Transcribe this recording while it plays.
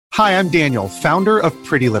Hi, I'm Daniel, founder of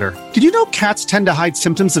Pretty Litter. Did you know cats tend to hide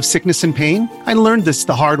symptoms of sickness and pain? I learned this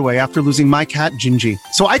the hard way after losing my cat, Gingy.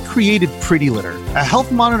 So I created Pretty Litter, a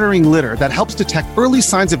health monitoring litter that helps detect early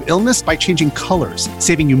signs of illness by changing colors,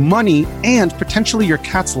 saving you money and potentially your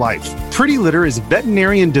cat's life. Pretty Litter is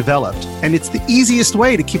veterinarian developed, and it's the easiest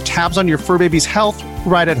way to keep tabs on your fur baby's health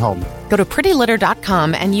right at home. Go to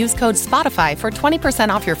prettylitter.com and use code SPOTIFY for 20%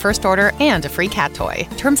 off your first order and a free cat toy.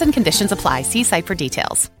 Terms and conditions apply. See site for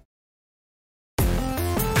details.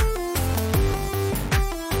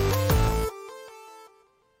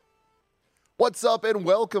 What's up and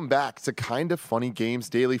welcome back to Kind of Funny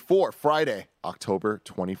Games Daily for Friday, October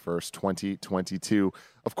 21st, 2022.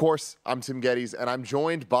 Of course, I'm Tim Geddes, and I'm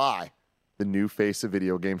joined by the new face of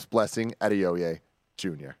video games, Blessing Adeoye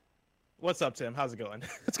Jr. What's up, Tim? How's it going?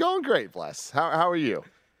 It's going great, Bless. How are you?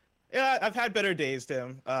 Yeah, I've had better days,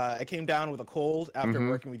 Tim. I came down with a cold after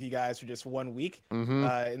working with you guys for just 1 week.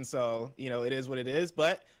 And so, it is what it is.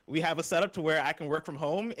 But we have a setup to where I can work from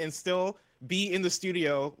home and still be in the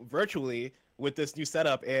studio virtually with this new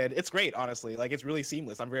setup, and it's great, honestly. Like, it's really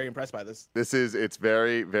seamless. I'm very impressed by this. It's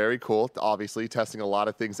very, very cool. Obviously, testing a lot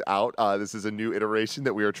of things out. This is a new iteration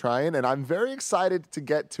that we are trying, and I'm very excited to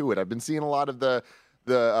get to it. I've been seeing a lot of the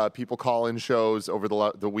people call-in shows over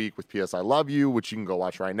the week with PS I Love You, which you can go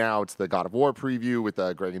watch right now. It's the God of War preview with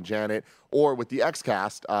Greg and Janet, or with the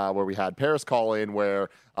X-Cast, where we had Paris call in, where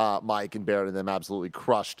Mike and Barrett and them absolutely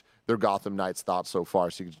crushed their Gotham Knights thoughts so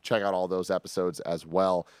far. So you can check out all those episodes as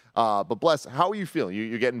well. But Bless, how are you feeling?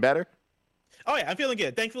 You getting better? Oh yeah, I'm feeling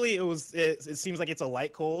good. Thankfully, it seems like it's a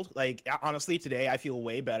light cold. Like, honestly, today I feel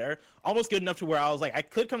way better. Almost good enough to where I was like, I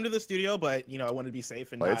could come to the studio, but I wanted to be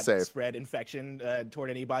safe and not spread infection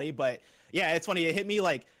toward anybody. But yeah, it's funny. It hit me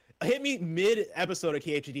mid episode of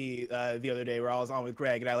KHD the other day where I was on with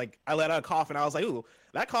Greg, and I let out a cough, and I was like, ooh,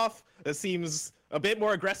 that cough seems a bit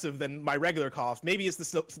more aggressive than my regular cough. Maybe it's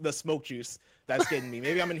the smoke juice that's getting me.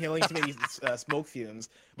 Maybe I'm inhaling too many smoke fumes.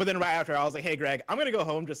 But then right after, I was like, hey, Greg, I'm going to go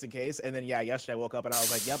home just in case. And then, yeah, yesterday I woke up and I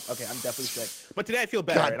was like, yep, okay, I'm definitely sick. But today I feel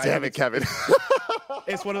better. God damn it, Kevin.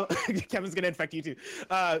 It's one of Kevin's going to infect you too.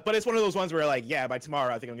 But it's one of those ones where, like, yeah, by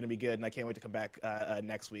tomorrow I think I'm going to be good, and I can't wait to come back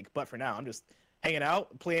next week. But for now, I'm just hanging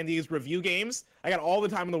out, playing these review games. I got all the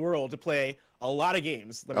time in the world to play a lot of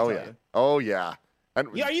games, let me tell you. Oh, yeah. And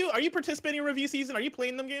yeah, are you participating in review season? Are you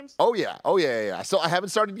playing them games? Oh yeah. So I haven't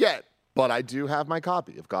started yet, but I do have my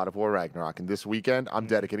copy of God of War Ragnarok, and this weekend I'm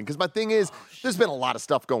dedicating, because my thing is, there's been a lot of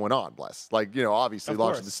stuff going on, Bless. Like, obviously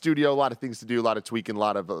launching the studio, a lot of things to do, a lot of tweaking, a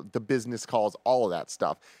lot of the business calls, all of that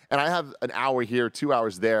stuff. And I have an hour here, 2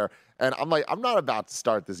 hours there, and I'm like, I'm not about to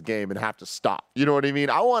start this game and have to stop. You know what I mean?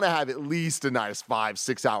 I want to have at least a nice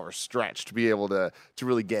 5-6 hour stretch to be able to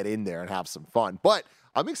really get in there and have some fun. But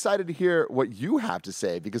I'm excited to hear what you have to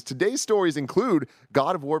say, because today's stories include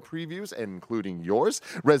God of War previews, including yours,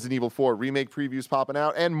 Resident Evil 4 remake previews popping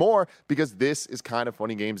out, and more, because this is Kind of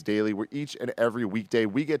Funny Games Daily, where each and every weekday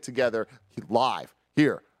we get together live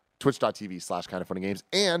here, twitch.tv/kindoffunnygames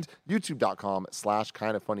and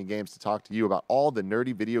youtube.com/kindoffunnygames to talk to you about all the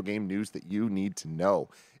nerdy video game news that you need to know.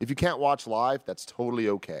 If you can't watch live, that's totally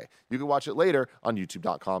okay. You can watch it later on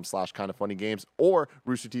youtube.com/kindoffunnygames or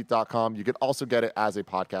roosterteeth.com. You can also get it as a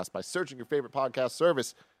podcast by searching your favorite podcast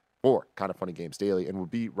service for Kind of Funny Games Daily, and we'll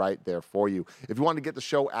be right there for you. If you want to get the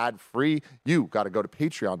show ad-free, you got to go to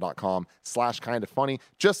patreon.com/kindoffunny,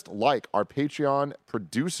 just like our Patreon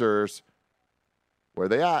producers. Where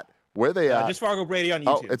they at? Just Fargo Brady on YouTube.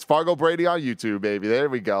 Oh, it's Fargo Brady on YouTube, baby. There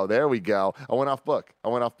we go. I went off book,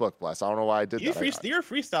 Bless. I don't know why I did that. You're a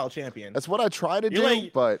freestyle champion. That's what I try to do,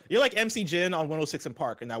 but... You're like MC Jin on 106 in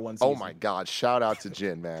Park in that one season. Oh, my God. Shout out to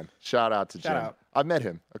Jin, man. Shout out to Jin. I met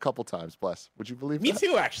him a couple times, Bless. Would you believe that? Me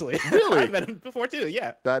too, actually. Really? I met him before, too,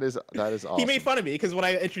 yeah. That is awesome. He made fun of me because when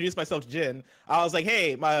I introduced myself to Jin, I was like, hey,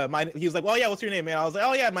 he was like, well, yeah, what's your name, man? I was like,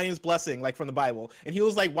 oh, yeah, my name's Blessing, like from the Bible. And he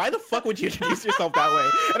was like, why the fuck would you introduce yourself that way?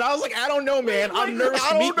 And I was like, I don't know, man. I'm nervous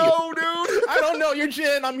to meet you. I don't know, dude. I don't know. You're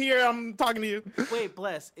Jin. I'm here. I'm talking to you. Wait,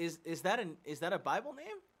 Bless, is that a Bible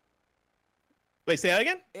name? Wait, say that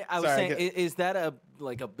again? I was saying, is that a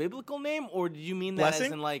biblical name, or do you mean that Blessing?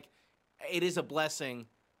 as in like it is a blessing,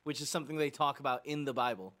 which is something they talk about in the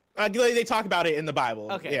Bible? They talk about it in the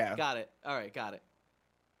Bible. Okay, yeah. Got it. All right, got it.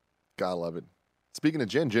 Gotta love it. Speaking of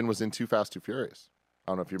Jin was in Too Fast, Too Furious.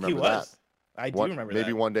 I don't know if you remember that. I do remember that.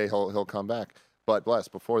 Maybe one day he'll come back. But Bless,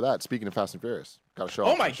 before that, speaking of Fast and Furious, got to show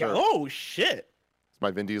off. Oh my God! Oh shit! It's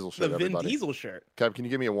my Vin Diesel shirt. Vin Diesel shirt. Kev, can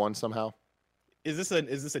you give me a 1 somehow? Is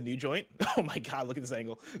this a new joint? Oh my God! Look at this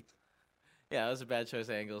angle. Yeah, that was a bad choice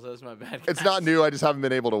of angles. That was my bad. It's not new. I just haven't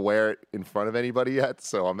been able to wear it in front of anybody yet,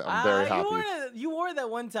 so I'm very happy. You wore it that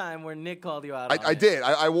one time where Nick called you out. I did.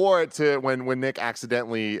 I wore it to when Nick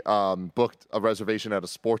accidentally booked a reservation at a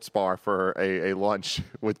sports bar for a lunch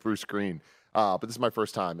with Bruce Green. But this is my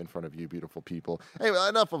first time in front of you, beautiful people. Anyway,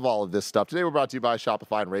 enough of all of this stuff. Today we're brought to you by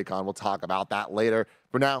Shopify and Raycon. We'll talk about that later.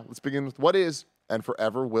 For now, let's begin with what is and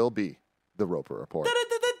forever will be the Roper Report.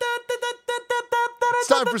 It's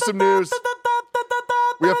time for some news.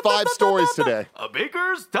 We have 5 stories today. A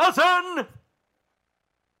baker's dozen.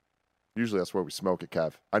 Usually that's where we smoke it,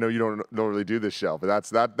 Kev. I know you don't really do this show, but that's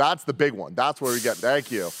the big one. That's where we get.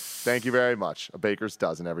 Thank you. Thank you very much. A baker's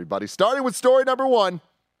dozen, everybody. Starting with story number 1,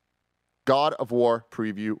 God of War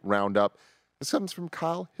preview roundup. This comes from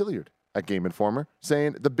Kyle Hilliard at Game Informer,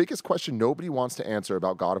 saying the biggest question nobody wants to answer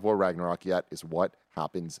about God of War Ragnarok yet is what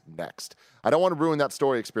happens next. I don't want to ruin that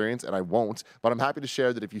story experience, and I won't, but I'm happy to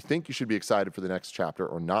share that if you think you should be excited for the next chapter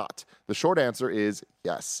or not, the short answer is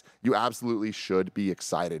yes. You absolutely should be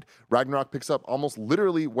excited. Ragnarok picks up almost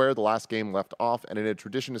literally where the last game left off, and in a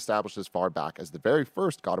tradition established as far back as the very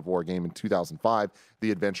first God of War game in 2005,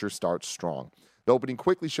 the adventure starts strong. The opening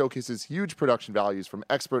quickly showcases huge production values from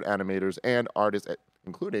expert animators and artists,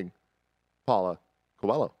 including Paula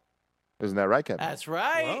Coelho. Isn't that right, Kevin? That's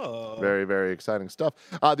right. Whoa. Very, very exciting stuff.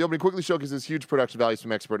 The opening quickly showcases huge production values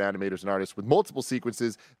from expert animators and artists with multiple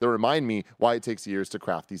sequences that remind me why it takes years to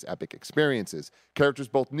craft these epic experiences. Characters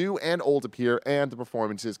both new and old appear, and the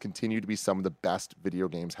performances continue to be some of the best video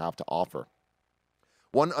games have to offer.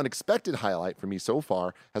 One unexpected highlight for me so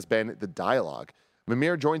far has been the dialogue.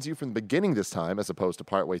 Mimir joins you from the beginning this time, as opposed to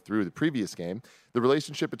partway through the previous game. The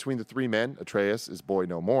relationship between the 3 men, Atreus, is boy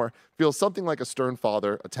no more, feels something like a stern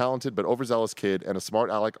father, a talented but overzealous kid, and a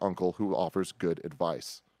smart aleck uncle who offers good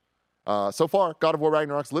advice. So far, God of War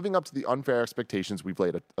Ragnarok's living up to the unfair expectations we've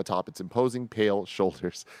laid atop its imposing, pale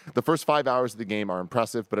shoulders. The first 5 hours of the game are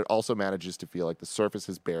impressive, but it also manages to feel like the surface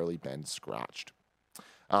has barely been scratched.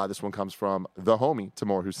 This one comes from the homie,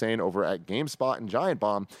 Timur Hussein, over at GameSpot and Giant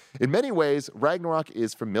Bomb. In many ways, Ragnarok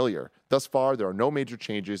is familiar. Thus far, there are no major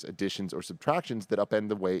changes, additions, or subtractions that upend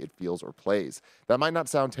the way it feels or plays. That might not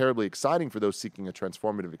sound terribly exciting for those seeking a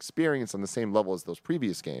transformative experience on the same level as the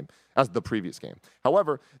previous game.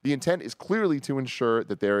 However, the intent is clearly to ensure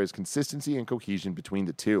that there is consistency and cohesion between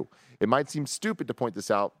the two. It might seem stupid to point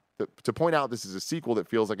out this is a sequel that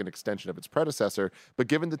feels like an extension of its predecessor, but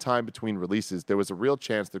given the time between releases, there was a real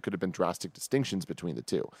chance there could have been drastic distinctions between the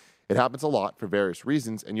two. It happens a lot for various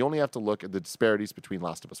reasons, and you only have to look at the disparities between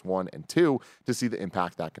Last of Us 1 and 2 to see the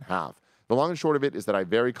impact that can have. The long and short of it is that I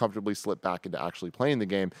very comfortably slipped back into actually playing the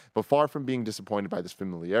game, but far from being disappointed by this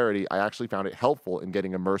familiarity, I actually found it helpful in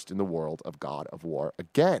getting immersed in the world of God of War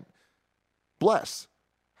again. Bless.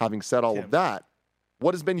 Having said all of that,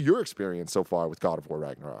 what has been your experience so far with God of War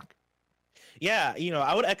Ragnarok? Yeah,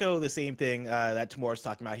 I would echo the same thing that Timur's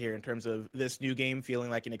talking about here in terms of this new game feeling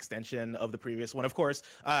like an extension of the previous one. Of course,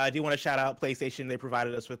 I do want to shout out PlayStation. They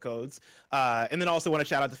provided us with codes. And then also want to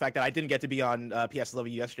shout out the fact that I didn't get to be on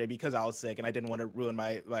PSLW yesterday because I was sick and I didn't want to ruin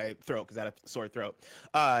my throat because I had a sore throat.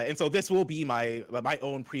 And so this will be my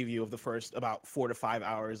own preview of the first about 4 to 5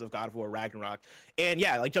 hours of God of War Ragnarok. And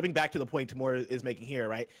yeah, like jumping back to the point Timur is making here,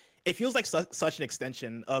 right? It feels like such an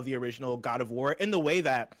extension of the original God of War in the way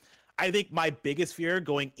that I think my biggest fear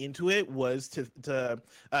going into it was to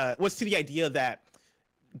the idea that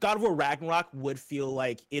God of War Ragnarok would feel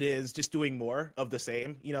like it is just doing more of the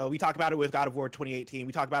same. We talk about it with God of War 2018.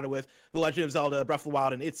 We talk about it with The Legend of Zelda Breath of the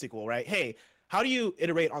Wild and its sequel, right? Hey, how do you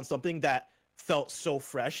iterate on something that felt so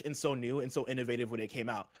fresh and so new and so innovative when it came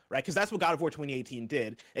out, right? Because that's what God of War 2018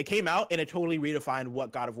 did. It came out and it totally redefined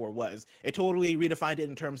what God of War was. It totally redefined it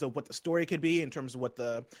in terms of what the story could be, in terms of what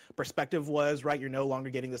the perspective was, right? You're no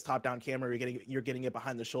longer getting this top-down camera. You're getting it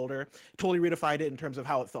behind the shoulder. Totally redefined it in terms of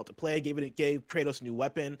how it felt to play. Gave Kratos a new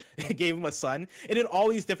weapon. It gave him a son. It did all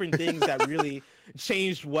these different things that really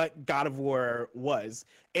changed what God of War was.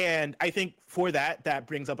 And I think for that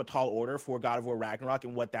brings up a tall order for God of War Ragnarok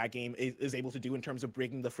and what that game is able to do in terms of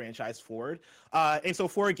bringing the franchise forward. And so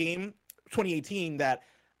for a game 2018 that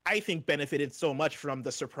I think benefited so much from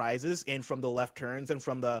the surprises and from the left turns and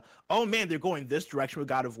from the, oh man, they're going this direction with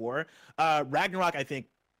God of War, Ragnarok, I think,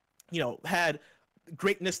 had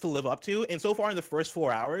greatness to live up to. And so far in the first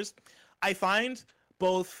 4 hours, I find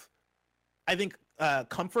both, I think,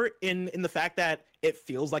 comfort in the fact that it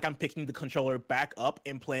feels like I'm picking the controller back up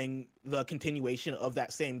and playing the continuation of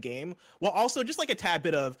that same game, while also just like a tad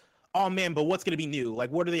bit of, oh man, but what's going to be new?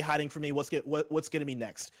 Like, what are they hiding from me? What's going to be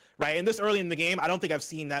next? Right. And this early in the game, I don't think I've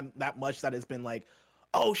seen that much that has been like,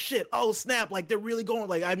 oh shit, oh snap, like they're really going.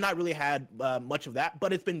 Like I've not really had much of that,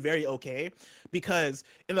 but it's been very okay because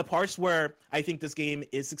in the parts where I think this game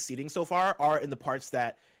is succeeding so far are in the parts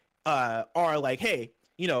that are like, hey,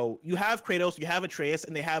 you know, you have Kratos, you have Atreus,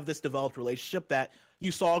 and they have this developed relationship that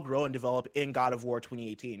you saw grow and develop in God of War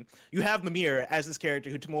 2018. You have Mimir as this character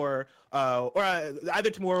who Timur, either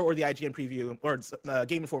Timur or the IGN preview or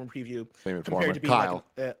Game Informer preview compared to be Kyle.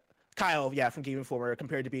 Like Kyle, yeah, from Game Informer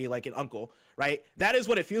compared to be like an uncle, right? That is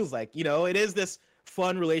what it feels like. You know, it is this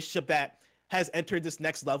fun relationship that has entered this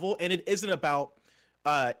next level, and it isn't about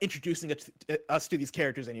introducing us to these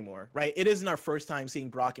characters anymore, right? It isn't our first time seeing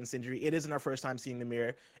Brock and Sindri. It isn't our first time seeing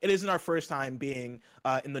Mimir. It isn't our first time being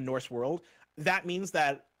in the Norse world. That means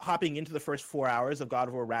that hopping into the first 4 hours of God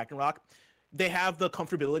of War Ragnarok, they have the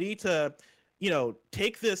comfortability to, you know,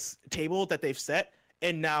 take this table that they've set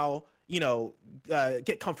and now, you know,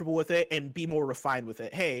 get comfortable with it and be more refined with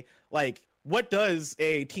it. Hey, like, what does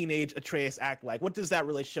a teenage Atreus act like? What does that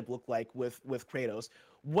relationship look like with Kratos?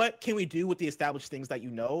 What can we do with the established things that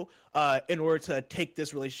you know in order to take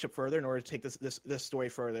this relationship further, in order to take this story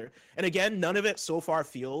further? And again, none of it so far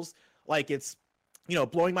feels like it's, you know,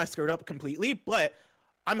 blowing my skirt up completely, but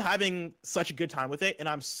I'm having such a good time with it, and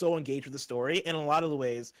I'm so engaged with the story. And in a lot of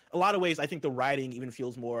ways, I think the writing even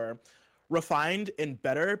feels more refined and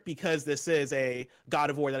better because this is a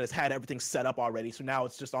God of War that has had everything set up already. So now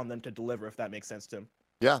it's just on them to deliver, if that makes sense, Tim.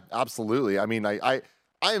 Yeah, absolutely. I mean, I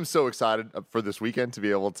am so excited for this weekend to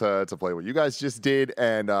be able to play what you guys just did,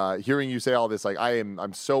 and hearing you say all this, like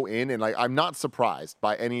I'm so in, and like I'm not surprised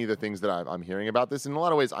by any of the things that I'm hearing about this. In a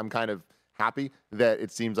lot of ways, I'm kind of happy that it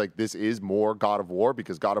seems like this is more God of War,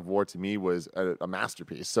 because God of War to me was a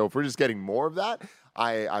masterpiece. So if we're just getting more of that,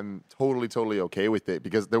 I'm totally okay with it,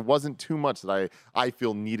 because there wasn't too much that I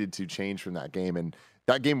feel needed to change from that game. And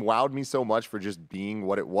that game wowed me so much for just being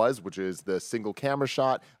what it was, which is the single camera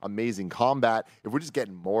shot, amazing combat. If we're just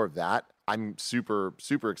getting more of that, I'm super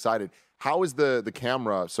excited. How is the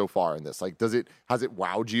camera so far in this? Like, has it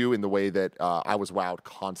wowed you in the way that I was wowed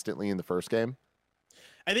constantly in the first game?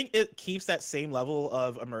 I think it keeps that same level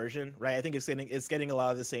of immersion, right? I think it's getting a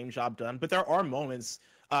lot of the same job done, but there are moments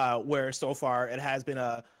where so far it has been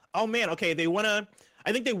oh man, okay,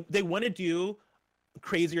 I think they want to do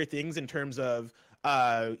crazier things in terms of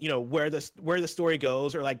you know, where the story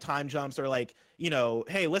goes, or like time jumps, or like, you know,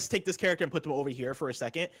 hey, let's take this character and put them over here for a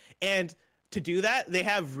second. And to do that, they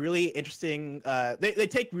have really interesting they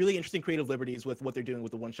take really interesting creative liberties with what they're doing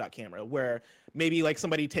with the one-shot camera, where maybe like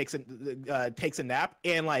somebody takes a nap,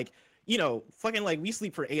 and like, you know, fucking like we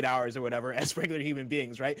sleep for 8 hours or whatever as regular human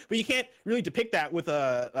beings, right? But you can't really depict that with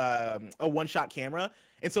a one-shot camera.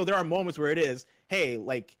 And so there are moments where it is, hey,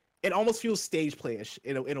 like it almost feels stage playish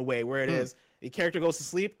in a way, where it is the character goes to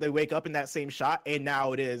sleep, they wake up in that same shot, and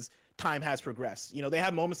now it is time has progressed. You know, they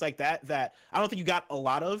have moments like that I don't think you got a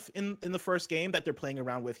lot of in the first game that they're playing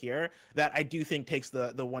around with here, that I do think takes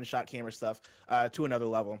the one-shot camera stuff to another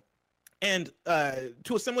level. And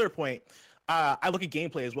to a similar point, I look at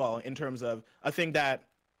gameplay as well, in terms of a thing that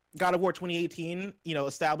God of War 2018, you know,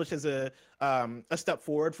 established as a step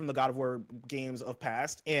forward from the God of War games of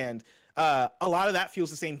past. And a lot of that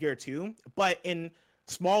feels the same here too, but in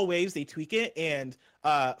small ways they tweak it and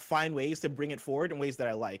find ways to bring it forward in ways that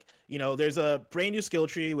I like. You know, there's a brand new skill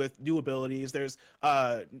tree with new abilities. There's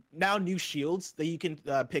now new shields that you can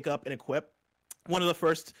pick up and equip. One of the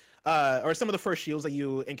first or some of the first shields that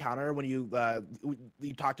you encounter when you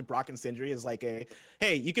talk to Brock and Sindri is like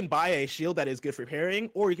hey, you can buy a shield that is good for parrying,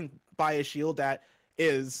 or you can buy a shield that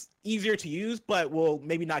is easier to use but will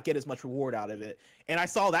maybe not get as much reward out of it. And I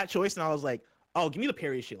saw that choice and I was like, oh, give me the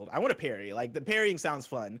parry shield. I want to parry. Like, the parrying sounds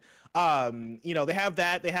fun. You know, they have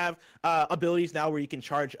that. They have abilities now where you can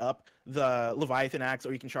charge up the Leviathan Axe,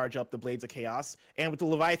 or you can charge up the Blades of Chaos. And with the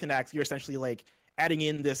Leviathan Axe, you're essentially like adding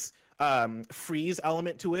in this freeze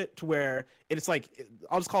element to it, to where it's like,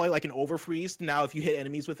 I'll just call it like an over freeze. Now if you hit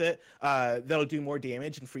enemies with it, that'll do more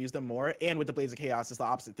damage and freeze them more. And with the Blades of Chaos, it's the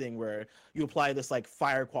opposite thing, where you apply this like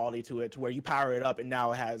fire quality to it, to where you power it up and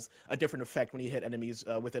now it has a different effect when you hit enemies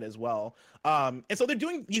with it as well. And so they're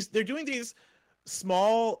doing these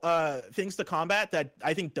small things to combat that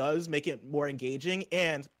I think does make it more engaging.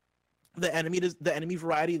 And the enemy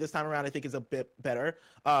variety this time around I think is a bit better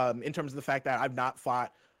in terms of the fact that I've not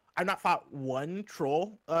fought one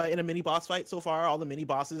troll in a mini boss fight so far. All the mini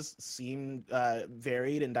bosses seem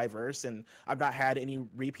varied and diverse, and I've not had any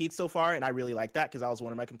repeats so far, and I really like that, because that was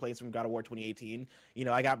one of my complaints from God of War 2018. You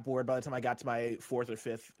know, I got bored by the time I got to my 4th or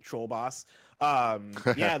 5th troll boss.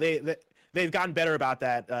 Yeah, they've gotten better about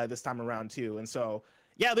that this time around too. And so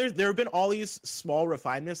yeah, there have been all these small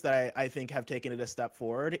refinements that I think have taken it a step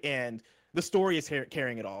forward. And the story is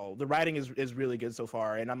carrying it all. The writing is really good so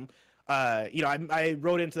far, and I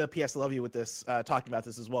wrote into the PS Love You with this, talking about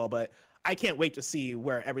this as well, but I can't wait to see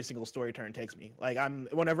where every single story turn takes me. Like,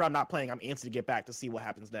 whenever I'm not playing, I'm antsy to get back to see what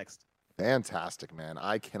happens next. Fantastic, man.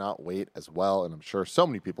 I cannot wait as well, and I'm sure so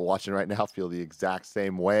many people watching right now feel the exact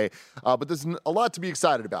same way. But there's a lot to be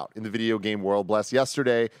excited about in the video game world. Bless.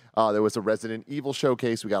 Yesterday, there was a Resident Evil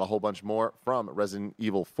showcase. We got a whole bunch more from Resident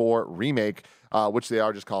Evil 4 Remake, which they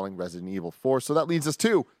are just calling Resident Evil 4. So that leads us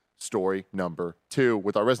to story number 2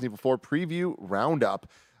 with our Resident Evil 4 preview roundup.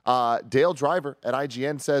 Dale Driver at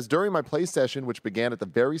IGN says, during my play session, which began at the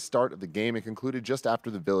very start of the game and concluded just after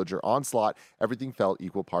the villager onslaught, everything felt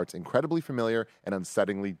equal parts incredibly familiar and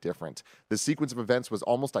unsettlingly different. The sequence of events was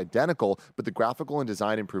almost identical, but the graphical and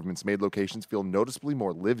design improvements made locations feel noticeably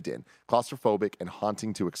more lived in, claustrophobic, and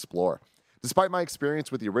haunting to explore. Despite my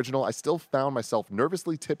experience with the original, I still found myself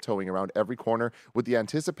nervously tiptoeing around every corner with the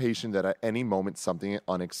anticipation that at any moment something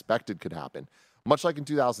unexpected could happen. Much like in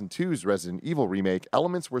 2002's Resident Evil remake,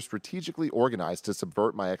 elements were strategically organized to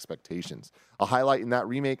subvert my expectations. A highlight in that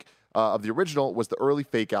remake of the original was the early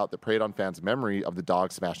fake-out that preyed on fans' memory of the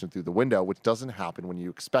dog smashing through the window, which doesn't happen when you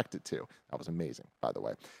expect it to. That was amazing, by the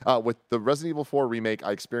way. With the Resident Evil 4 remake,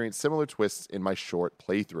 I experienced similar twists in my short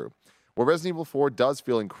playthrough. Where Resident Evil 4 does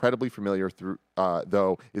feel incredibly familiar,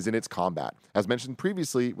 though, is in its combat. As mentioned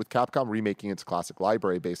previously, with Capcom remaking its classic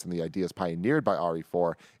library based on the ideas pioneered by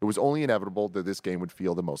RE4, it was only inevitable that this game would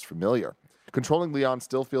feel the most familiar. Controlling Leon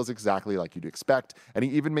still feels exactly like you'd expect, and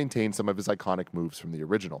he even maintained some of his iconic moves from the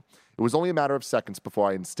original. It was only a matter of seconds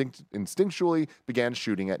before I instinctually began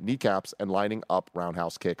shooting at kneecaps and lining up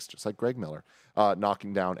roundhouse kicks, just like Greg Miller,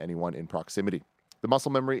 knocking down anyone in proximity. The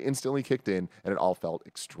muscle memory instantly kicked in, and it all felt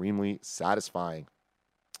extremely satisfying.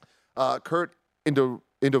 Kurt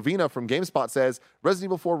Indovina from GameSpot says, Resident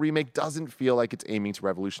Evil 4 Remake doesn't feel like it's aiming to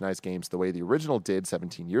revolutionize games the way the original did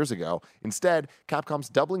 17 years ago. Instead, Capcom's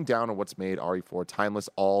doubling down on what's made RE4 timeless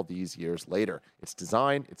all these years later. Its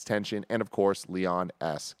design, its tension, and of course, Leon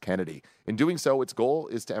S. Kennedy. In doing so, its goal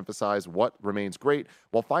is to emphasize what remains great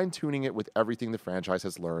while fine-tuning it with everything the franchise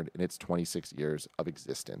has learned in its 26 years of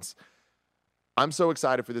existence. I'm so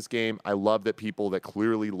excited for this game. I love that people that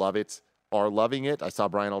clearly love it are loving it. I saw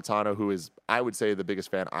Brian Altano, who is, I would say, the biggest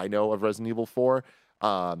fan I know of Resident Evil 4,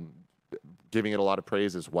 giving it a lot of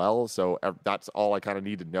praise as well. So that's all I kind of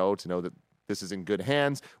need to know that this is in good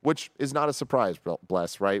hands, which is not a surprise,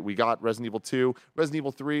 Bless, right? We got Resident Evil 2, Resident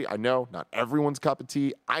Evil 3. I know not everyone's cup of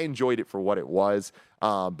tea. I enjoyed it for what it was.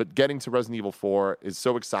 But getting to Resident Evil 4 is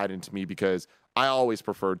so exciting to me because I always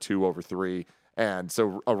preferred 2 over 3. And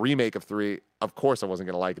so a remake of 3, of course I wasn't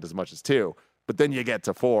going to like it as much as 2. But then you get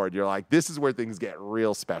to 4, and you're like, this is where things get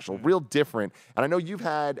real special, real different. And I know you've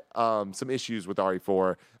had some issues with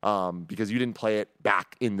RE4 because you didn't play it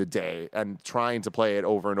back in the day. And trying to play it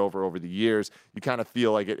over and over the years, you kind of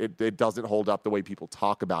feel like it doesn't hold up the way people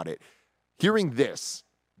talk about it. Hearing this,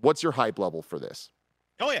 what's your hype level for this?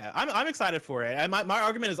 Oh, yeah, I'm excited for it. And my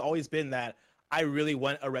argument has always been that I really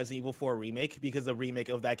want a Resident Evil 4 remake because the remake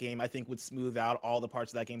of that game, I think, would smooth out all the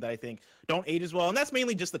parts of that game that I think don't age as well. And that's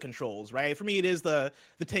mainly just the controls, right? For me, it is the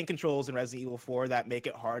tank controls in Resident Evil 4 that make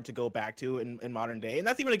it hard to go back to in modern day. And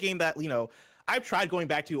that's even a game that, I've tried going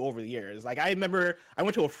back to over the years. Like, I remember I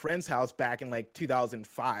went to a friend's house back in like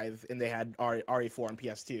 2005 and they had RE4 on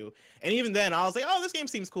PS2. And even then I was like, oh, this game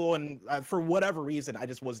seems cool. And for whatever reason, I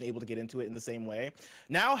just wasn't able to get into it in the same way.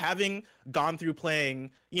 Now, having gone through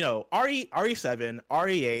playing, RE7,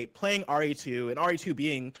 RE8, playing RE2, and RE2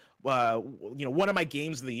 being one of my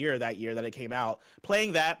games of the year that it came out,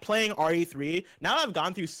 playing RE3. Now I've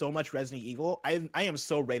gone through so much Resident Evil, I am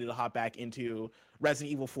so ready to hop back into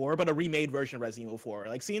Resident Evil 4, but a remade version of Resident Evil 4.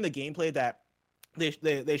 Like, seeing the gameplay that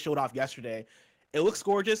they showed off yesterday, it looks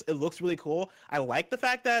gorgeous. It looks really cool. I like the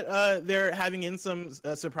fact that they're having in some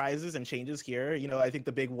surprises and changes here. I think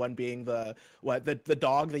the big one being the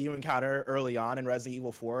dog that you encounter early on in Resident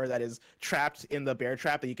Evil 4 that is trapped in the bear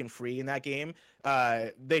trap that you can free in that game.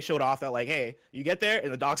 They showed off that, like, hey, you get there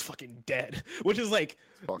and the dog's fucking dead, which is like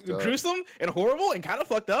gruesome and horrible and kind of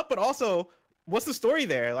fucked up, but also, what's the story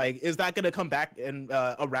there? Like, is that going to come back and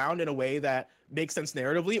around in a way that makes sense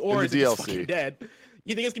narratively, or is it just fucking dead?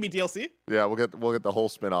 You think it's gonna be DLC? Yeah, we'll get the whole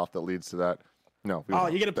spinoff that leads to that. No.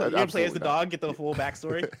 You're gonna play as the dog, get the full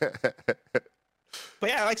backstory. But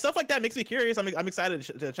yeah, like, stuff like that makes me curious. I'm excited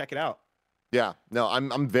to check it out. Yeah, no,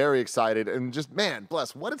 I'm very excited, and just, man,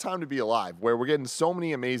 Bless, what a time to be alive, where we're getting so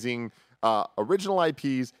many amazing original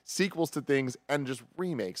IPs, sequels to things, and just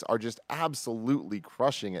remakes are just absolutely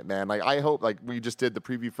crushing it, man. Like, I hope, like, we just did the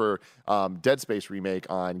preview for Dead Space remake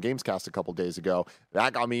on Gamescast a couple days ago.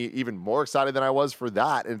 That got me even more excited than I was for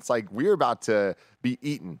that. And it's like, we're about to be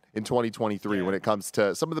eaten in 2023 when it comes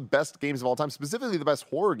to some of the best games of all time, specifically the best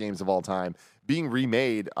horror games of all time, being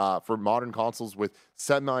remade for modern consoles with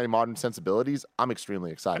semi-modern sensibilities. I'm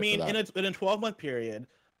extremely excited for that. In a 12-month period,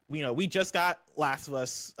 we just got Last of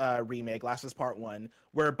Us remake, Last of Us Part 1.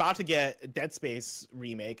 We're about to get Dead Space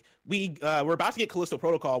remake. We're about to get Callisto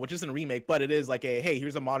Protocol, which isn't a remake, but it is like hey,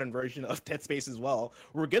 here's a modern version of Dead Space as well.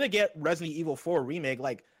 We're going to get Resident Evil 4 remake.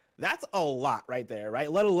 Like, that's a lot right there,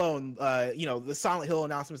 right? Let alone, the Silent Hill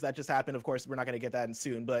announcements that just happened. Of course, we're not going to get that in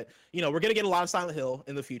soon, but, we're going to get a lot of Silent Hill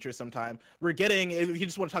in the future sometime. We're getting, if you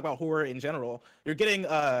just want to talk about horror in general, you're getting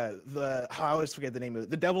I always forget the name of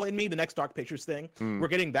it, The Devil in Me, the next Dark Pictures thing. We're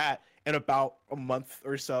getting that in about a month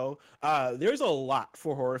or so. There's a lot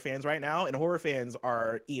for horror fans right now, and horror fans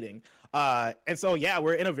are eating. And so, yeah,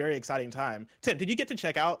 we're in a very exciting time. Tim, did you get to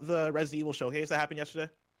check out the Resident Evil showcase that happened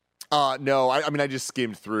yesterday? No, I mean, I just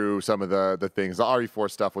skimmed through some of the things. The RE4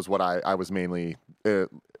 stuff was what I was mainly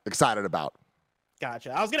excited about.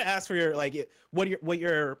 Gotcha. I was gonna ask for your what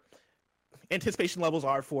your anticipation levels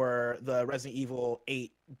are for the Resident Evil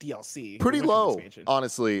 8 DLC. Pretty low,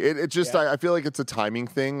 honestly. It just I feel like it's a timing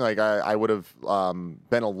thing. Like I would have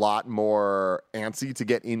been a lot more antsy to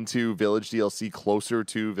get into Village DLC closer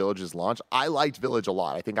to Village's launch. I liked Village a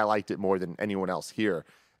lot. I think I liked it more than anyone else here.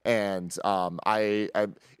 And I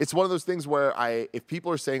it's one of those things where if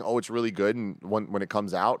people are saying, oh, it's really good, and when it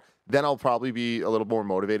comes out, then I'll probably be a little more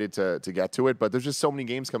motivated to get to it. But there's just so many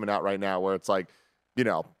games coming out right now where it's like,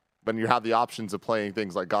 when you have the options of playing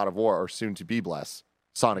things like God of War or soon to be blessed,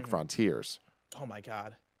 Sonic Frontiers. Oh my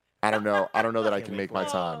God. I don't know that I can make my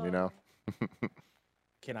time,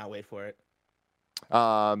 Cannot wait for it. Where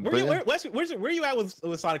are you at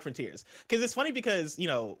with Sonic Frontiers? Because it's funny because we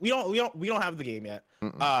don't have the game yet,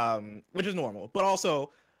 which is normal. But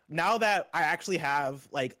also now that I actually have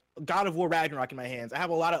like God of War Ragnarok in my hands, I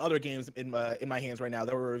have a lot of other games in my hands right now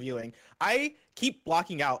that we're reviewing. I keep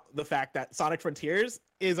blocking out the fact that Sonic Frontiers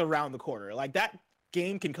is around the corner. Like, that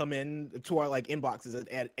game can come in to our inboxes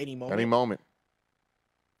at any moment. Any moment.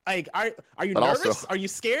 Like, are you nervous? Also, are you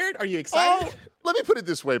scared? Are you excited? Let me put it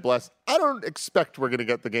this way, Bless. I don't expect we're going to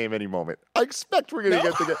get the game any moment. I expect we're going to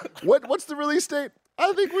get the game. What's the release date?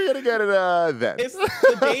 I think we're going to get it then. It's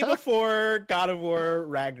the day before God of War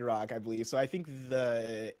Ragnarok, I believe. So I think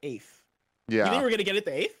the 8th. Yeah. You think we're going to get it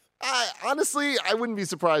the 8th? Honestly, I wouldn't be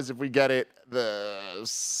surprised if we get it the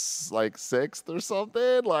 6th or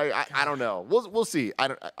something. Like, I don't know. We'll see. I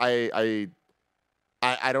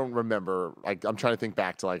don't remember. Like, I'm trying to think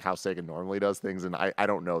back to how Sega normally does things, and I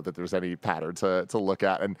don't know that there's any pattern to look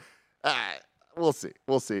at. And we'll see.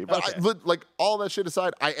 But okay. All that shit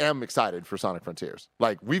aside, I am excited for Sonic Frontiers.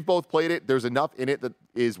 Like, we've both played it. There's enough in it that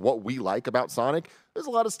is what we like about Sonic. There's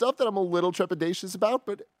a lot of stuff that I'm a little trepidatious about,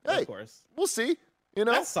 but hey, of course, we'll see.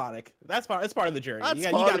 That's Sonic. That's part of the journey. That's you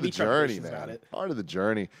part gotta of the journey, man. About it. Part of the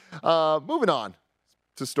journey. Moving on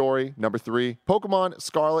to story number 3. Pokemon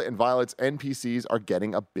Scarlet and Violet's NPCs are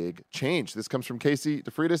getting a big change. This comes from Casey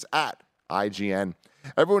DeFreitas at IGN.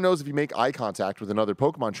 Everyone knows if you make eye contact with another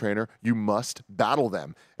Pokemon trainer, you must battle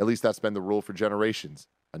them. At least that's been the rule for generations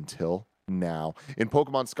until now. In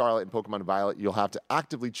Pokemon Scarlet and Pokemon Violet, you'll have to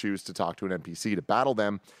actively choose to talk to an NPC to battle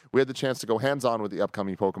them. We had the chance to go hands-on with the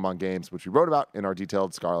upcoming Pokemon games, which we wrote about in our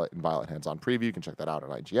detailed Scarlet and Violet hands-on preview. You can check that out on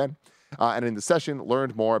IGN. And in the session,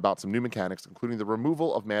 learned more about some new mechanics, including the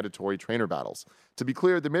removal of mandatory trainer battles. To be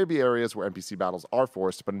clear, there may be areas where NPC battles are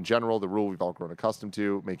forced, but in general, the rule we've all grown accustomed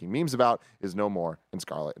to making memes about is no more in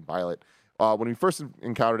Scarlet and Violet. When we first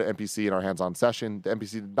encountered an NPC in our hands-on session, the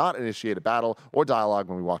NPC did not initiate a battle or dialogue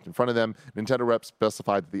when we walked in front of them. Nintendo reps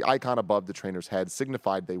specified that the icon above the trainer's head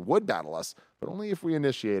signified they would battle us, but only if we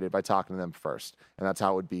initiated by talking to them first. And that's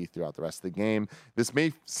how it would be throughout the rest of the game. This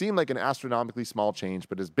may seem like an astronomically small change,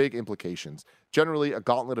 but has big implications. Generally, a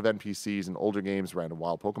gauntlet of NPCs in older games, random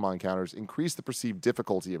wild Pokemon encounters, increase the perceived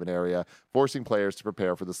difficulty of an area, forcing players to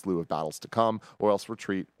prepare for the slew of battles to come, or else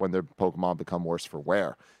retreat when their Pokemon become worse for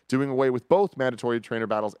wear. Doing away with both mandatory trainer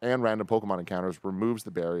battles and random Pokemon encounters removes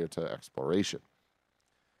the barrier to exploration.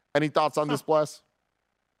 Any thoughts on this, Bless?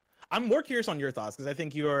 I'm more curious on your thoughts, because I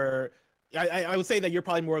think I would say that you're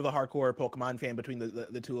probably more of a hardcore Pokemon fan between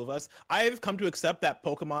the two of us. I've come to accept that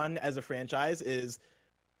Pokemon as a franchise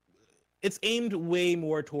it's aimed way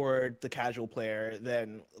more toward the casual player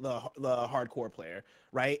than the hardcore player,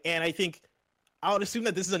 right? And I think I would assume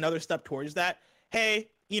that this is another step towards that. Hey,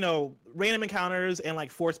 random encounters and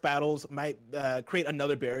like forced battles might create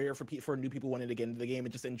another barrier for new people wanting to get into the game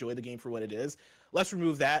and just enjoy the game for what it is. Let's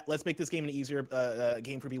remove that. Let's make this game an easier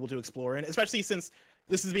game for people to explore in, especially since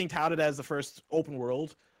this is being touted as the first open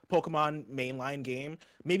world Pokemon mainline game.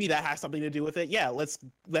 Maybe that has something to do with it. Yeah, let's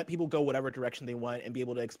let people go whatever direction they want and be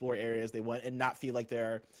able to explore areas they want and not feel like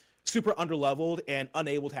they're super underleveled and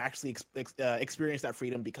unable to actually experience that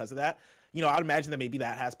freedom because of that. I'd imagine that maybe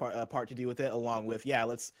that has part to do with it, along with,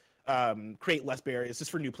 let's create less barriers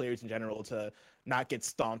just for new players in general to not get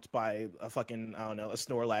stomped by a fucking, I don't know, a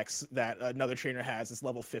Snorlax that another trainer has is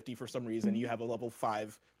level 50 for some reason. You have a level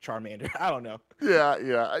 5 Charmander. I don't know. Yeah.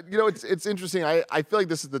 It's interesting. I feel like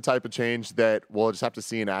this is the type of change that we'll just have to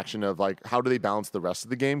see in action of like, how do they balance the rest of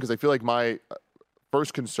the game? Because I feel like my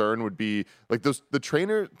first concern would be like the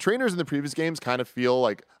trainers in the previous games kind of feel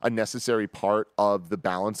like a necessary part of the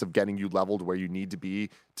balance of getting you leveled where you need to be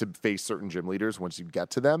to face certain gym leaders once you get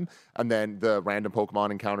to them. And then the random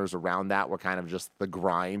Pokemon encounters around that were kind of just the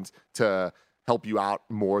grind to help you out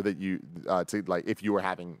more that you to like if you were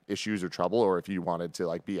having issues or trouble or if you wanted to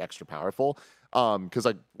like be extra powerful. Because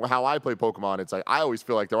like how I play Pokemon, it's like I always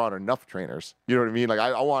feel like there aren't enough trainers. You know what I mean? Like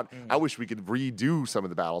I wish we could redo some of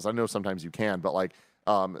the battles. I know sometimes you can, but like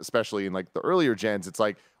especially in like the earlier gens, it's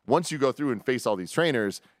like once you go through and face all these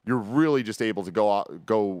trainers, you're really just able to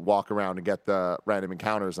go walk around and get the random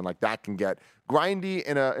encounters, and like that can get grindy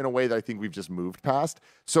in a way that I think we've just moved past.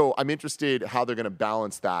 So I'm interested how they're going to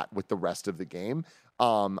balance that with the rest of the game.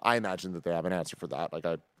 I imagine that they have an answer for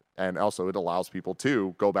that. And also it allows people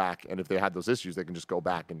to go back, and if they had those issues, they can just go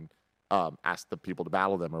back and ask the people to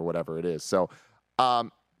battle them or whatever it is. So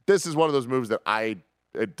this is one of those moves that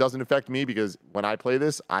it doesn't affect me because when I play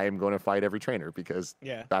this, I am going to fight every trainer because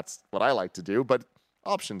that's what I like to do. But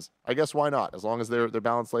options, I guess, why not? As long as they're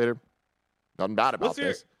balanced later, nothing bad about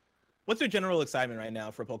this. What's your general excitement right now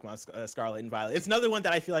for Pokemon Scarlet and Violet? It's another one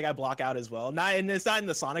that I feel like I block out as well. And it's not in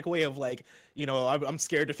the Sonic way of like, I'm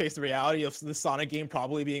scared to face the reality of the Sonic game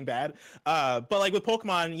probably being bad. But like with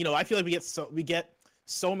Pokemon, I feel like we get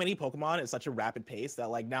so many Pokemon at such a rapid pace that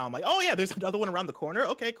like now I'm like, oh yeah, there's another one around the corner.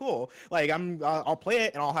 Okay, cool. Like I'll play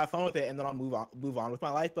it and I'll have fun with it and then I'll move on with my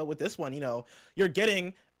life. But with this one, you're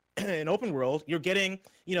getting an open world. You're getting,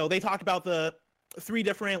 they talked about the 3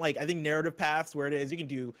 different like I think narrative paths where it is you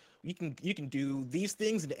can do these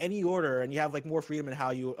things in any order, and you have like more freedom in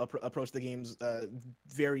how you approach the game's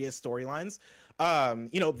various storylines.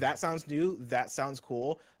 That sounds new. That sounds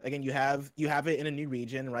cool. Again, you have it in a new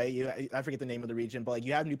region, right? I forget the name of the region, but like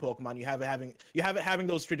you have new Pokemon. You have it having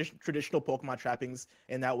those traditional Pokemon trappings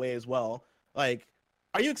in that way as well. Like,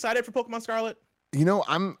 are you excited for Pokemon Scarlet?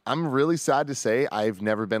 I'm really sad to say I've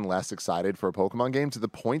never been less excited for a Pokemon game to the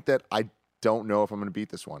point that I don't know if I'm going to beat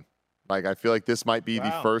this one. Like, I feel like this might be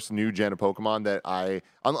the first new gen of Pokemon that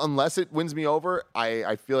unless it wins me over,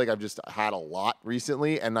 I feel like I've just had a lot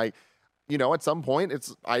recently. And at some point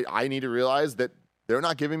I need to realize that they're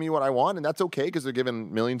not giving me what I want, and that's okay because they're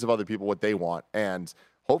giving millions of other people what they want. And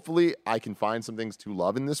hopefully I can find some things to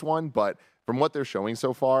love in this one. But from what they're showing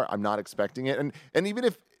so far, I'm not expecting it. And even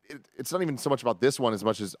if it's not even so much about this one as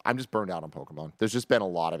much as I'm just burned out on Pokemon. There's just been a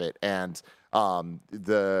lot of it. And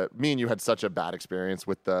me and you had such a bad experience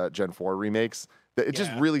with the Gen 4 remakes that it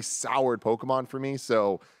just really soured Pokemon for me.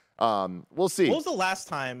 So we'll see. What was the last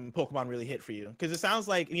time Pokemon really hit for you? Because it sounds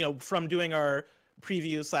like, from doing our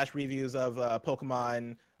previews/reviews of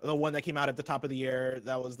Pokemon, the one that came out at the top of the year,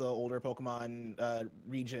 that was the older Pokemon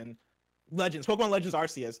region. Pokemon Legends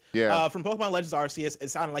Arceus. Yeah. From Pokemon Legends Arceus, it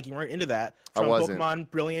sounded like you weren't into that. From Pokemon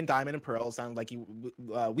Brilliant Diamond and Pearl, it sounded like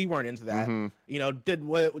we weren't into that.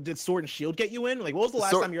 Mm-hmm. Did Sword and Shield get you in? Like, what was the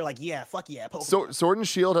last time you were like, yeah, fuck yeah, Pokemon? Sword and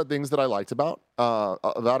Shield had things that I liked about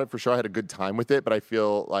it for sure. I had a good time with it, but I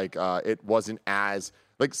feel like it wasn't as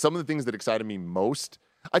like some of the things that excited me most.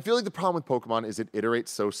 I feel like the problem with Pokemon is it iterates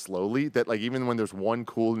so slowly that like even when there's one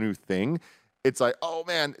cool new thing, it's like, oh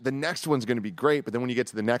man, the next one's going to be great. But then when you get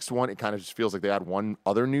to the next one, it kind of just feels like they add one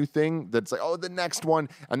other new thing that's like, oh, the next one.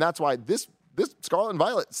 And that's why this Scarlet and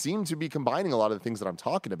Violet seem to be combining a lot of the things that I'm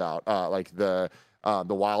talking about, like the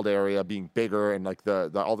wild area being bigger and like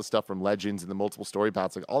the all the stuff from Legends and the multiple story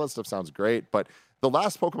paths. Like all that stuff sounds great. But the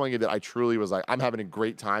last Pokemon game that I truly was like, I'm having a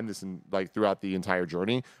great time throughout the entire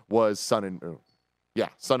journey was Sun and Moon. Yeah,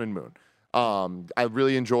 Sun and Moon. I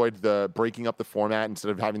really enjoyed the breaking up the format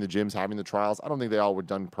instead of having the gyms, having the trials. I don't think they all were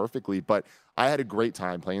done perfectly, but I had a great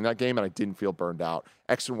time playing that game and I didn't feel burned out.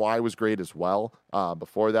 X and Y was great as well.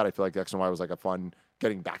 Before that, I feel like X and Y was like a fun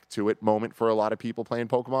getting back to it moment for a lot of people playing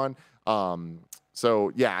Pokemon.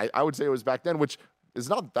 So yeah, I would say it was back then, which is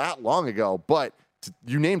not that long ago, but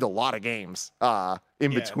you named a lot of games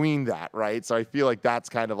in between that, right? So I feel like that's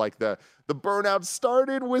kind of like the burnout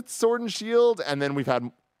started with Sword and Shield, and then we've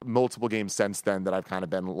had multiple games since then that I've kind of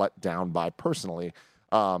been let down by personally.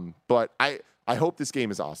 But I hope this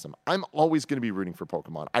game is awesome. I'm always going to be rooting for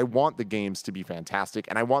Pokemon. I want the games to be fantastic,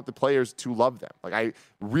 and I want the players to love them. Like, I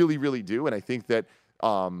really, really do. And I think that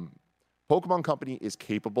Pokemon Company is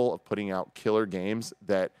capable of putting out killer games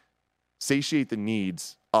that satiate the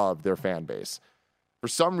needs of their fan base. For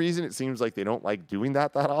some reason, it seems like they don't like doing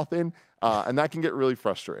that often, and that can get really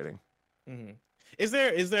frustrating. Mm-hmm. Is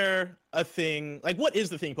there a thing, like, what is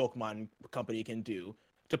the thing Pokemon Company can do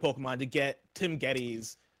to Pokemon to get Tim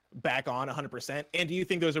Geddes back on 100%? And do you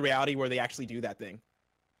think there's a reality where they actually do that thing?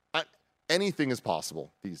 Anything is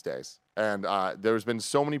possible these days. And there's been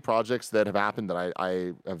so many projects that have happened that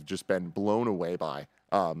I have just been blown away by.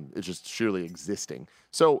 It's just surely existing.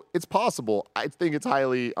 So it's possible. I think it's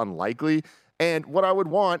highly unlikely. And what I would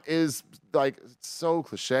want is, like, it's so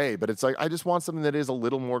cliche, but it's like, I just want something that is a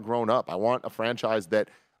little more grown up. I want a franchise that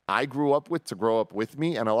I grew up with to grow up with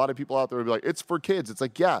me. And a lot of people out there would be like, it's for kids. It's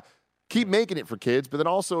like, yeah, keep making it for kids, but then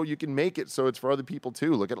also you can make it so it's for other people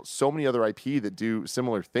too. Look at so many other IP that do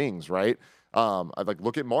similar things, right?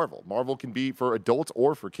 Look at Marvel. Marvel can be for adults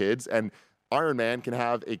or for kids, and Iron Man can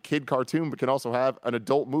have a kid cartoon, but can also have an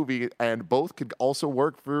adult movie, and both could also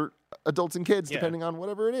work for adults and kids, depending on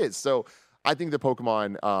whatever it is. So I think that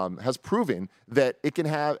Pokemon has proven that it can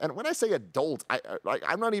have, and when I say adult,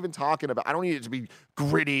 I'm not even talking about, I don't need it to be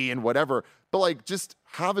gritty and whatever, but like just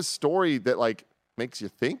have a story that like makes you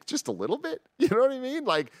think just a little bit. You know what I mean?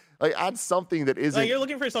 Like add something that isn't. Like, you're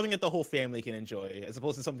looking for something that the whole family can enjoy, as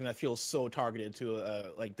opposed to something that feels so targeted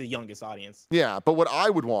to like the youngest audience. Yeah, but what I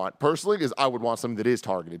would want personally is I would want something that is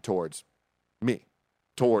targeted towards me,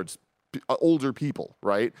 towards older people,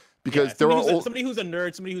 right? Because there are somebody who's a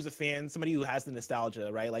nerd, somebody who's a fan, somebody who has the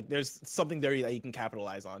nostalgia, right? Like there's something there that you can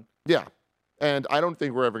capitalize on. Yeah, and I don't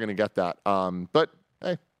think we're ever going to get that. But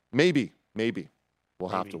hey, maybe we'll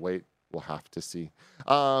have to wait. We'll have to see.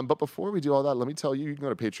 But before we do all that, let me tell you, you can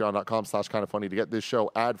go to patreon.com/kindafunny to get this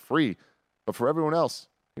show ad-free. But for everyone else,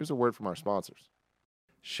 here's a word from our sponsors.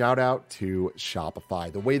 Shout out to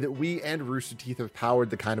Shopify, the way that we and Rooster Teeth have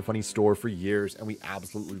powered the Kind of Funny store for years, and we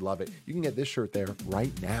absolutely love it. You can get this shirt there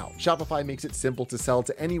right now. Shopify makes it simple to sell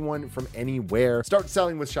to anyone from anywhere. Start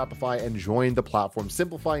selling with Shopify and join the platform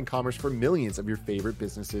simplifying commerce for millions of your favorite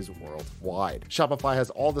businesses worldwide. Shopify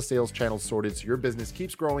has all the sales channels sorted so your business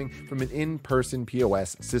keeps growing, from an in-person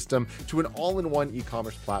POS system to an all-in-one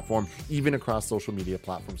e-commerce platform, even across social media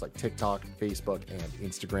platforms like TikTok, Facebook, and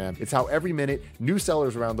Instagram. It's how every minute new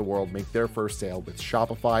sellers around the world make their first sale with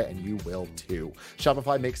Shopify, and you will too.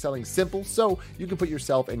 Shopify makes selling simple so you can put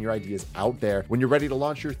yourself and your ideas out there. When you're ready to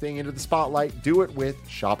launch your thing into the spotlight, do it with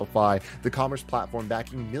Shopify, the commerce platform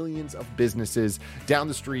backing millions of businesses down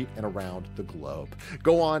the street and around the globe.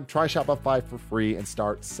 Go on, try Shopify for free and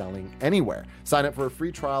start selling anywhere. Sign up for a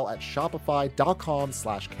free trial at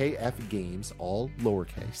shopify.com/KFgames, all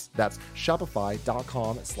lowercase. That's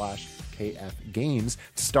shopify.com/KFgames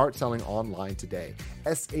to start selling online today.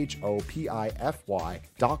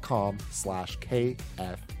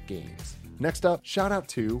 shopify.com/KFgames. Next up, shout out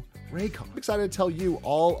to Raycon. I'm excited to tell you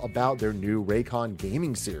all about their new Raycon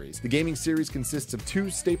gaming series. The gaming series consists of two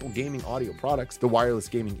staple gaming audio products: the wireless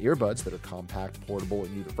gaming earbuds that are compact, portable,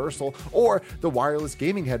 and universal, or the wireless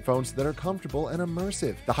gaming headphones that are comfortable and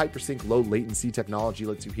immersive. The HyperSync low latency technology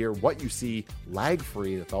lets you hear what you see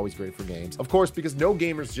lag-free. That's always great for games. Of course, because no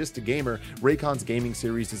gamer's just a gamer, Raycon's gaming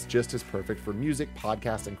series is just as perfect for music,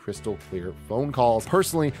 podcasts, and crystal clear phone calls.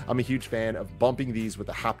 Personally, I'm a huge fan of bumping these with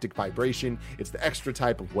a haptic vibration. It's the extra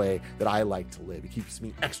type of way that I like to live. It keeps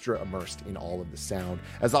me extra immersed in all of the sound.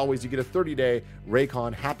 As always, you get a 30-day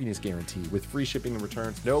Raycon happiness guarantee with free shipping and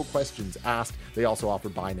returns, no questions asked. They also offer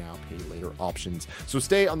buy now, pay later options. So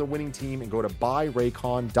stay on the winning team and go to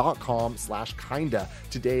buyraycon.com/kinda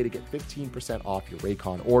today to get 15% off your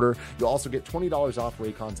Raycon order. You'll also get $20 off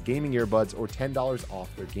Raycon's gaming earbuds or $10 off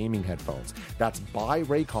their gaming headphones. That's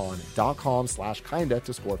buyraycon.com/kinda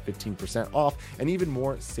to score 15% off and even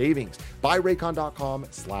more savings.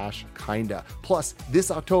 buyraycon.com/kinda. Plus,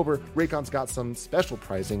 this October, Raycon's got some special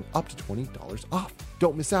pricing up to $20 off.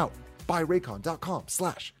 Don't miss out.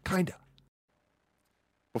 buyraycon.com/kinda.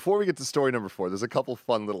 Before we get to story number 4, there's a couple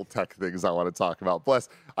fun little tech things I want to talk about. Plus,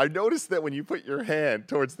 I noticed that when you put your hand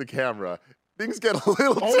towards the camera, things get a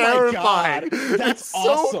little terrifying. My God. That's it's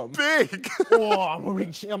awesome. So big. Oh, I'm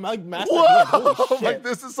like master hand. Holy shit. Like,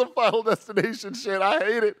 this is some Final Destination shit. I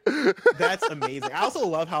hate it. That's amazing. I also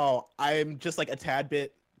love how I'm just like a tad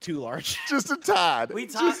bit too large. Just a tad. We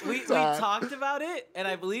talked about it, and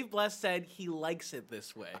I believe Bless said he likes it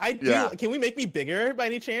this way. I do. Yeah. Can we make me bigger by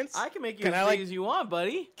any chance? I can make you as big as you want,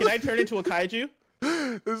 buddy. Can I turn into a kaiju?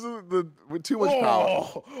 This is with too much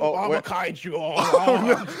power. I'm a kaiju.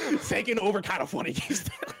 No. Taking over kind of funny.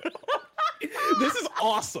 This is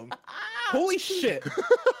awesome. Holy shit.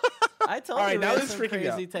 I told you we had some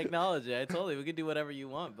crazy technology. I told you we could do whatever you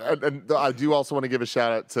want, bud. And I do also want to give a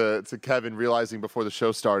shout out to Kevin realizing before the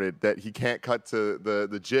show started that he can't cut to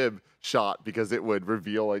the jib shot because it would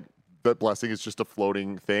reveal like that Blessing is just a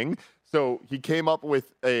floating thing. So he came up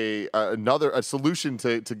with a solution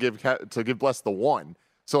to give Bless the one.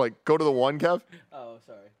 So like go to the one, Kev. Oh,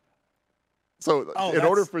 sorry. So in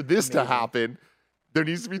order for this to happen, there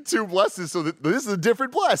needs to be two Blesses. So this is a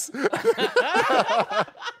different Bless. You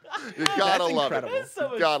gotta love it. It's so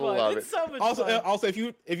much gotta fun. love it's it. So much also, fun. Also, if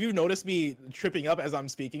you notice me tripping up as I'm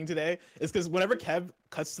speaking today, it's because whenever Kev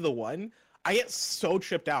cuts to the one, I get so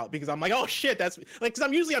tripped out because I'm like, oh shit, that's like, because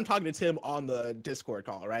I'm talking to Tim on the Discord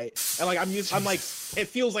call, right? And like I'm like, it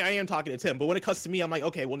feels like I am talking to Tim, but when it cuts to me, I'm like,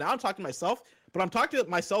 okay, well now I'm talking to myself, but I'm talking to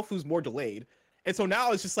myself who's more delayed, and so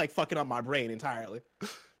now it's just like fucking up my brain entirely.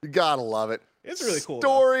 You gotta love it. It's really cool.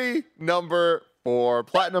 Story number 4: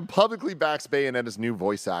 Platinum publicly backs Bayonetta's new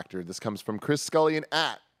voice actor. This comes from Chris Scullion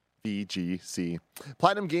at VGC.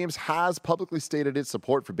 Platinum Games has publicly stated its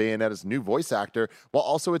support for Bayonetta's new voice actor while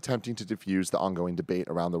also attempting to diffuse the ongoing debate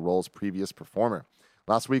around the role's previous performer.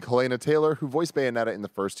 Last week, Helena Taylor, who voiced Bayonetta in the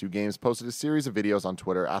first 2 games, posted a series of videos on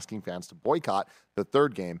Twitter asking fans to boycott the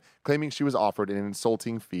 3rd game, claiming she was offered an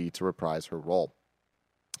insulting fee to reprise her role.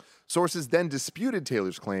 Sources then disputed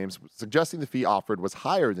Taylor's claims, suggesting the fee offered was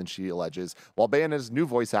higher than she alleges, while Bayonetta's new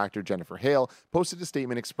voice actor, Jennifer Hale, posted a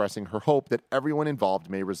statement expressing her hope that everyone involved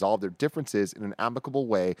may resolve their differences in an amicable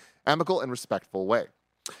and respectful way.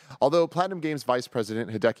 Although Platinum Games Vice President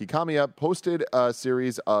Hideki Kamiya posted a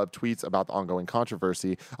series of tweets about the ongoing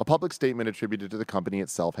controversy, a public statement attributed to the company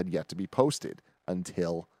itself had yet to be posted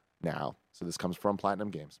until now. So this comes from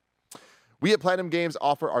Platinum Games. We at Platinum Games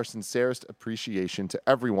offer our sincerest appreciation to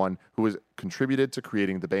everyone who has contributed to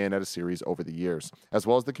creating the Bayonetta series over the years, as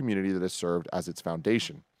well as the community that has served as its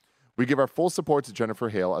foundation. We give our full support to Jennifer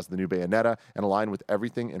Hale as the new Bayonetta and align with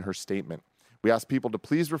everything in her statement. We ask people to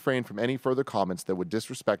please refrain from any further comments that would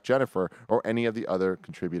disrespect Jennifer or any of the other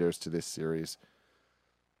contributors to this series.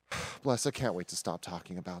 Bless, I can't wait to stop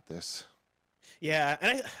talking about this. Yeah,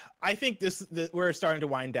 and I think we're starting to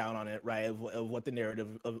wind down on it, right? Of what the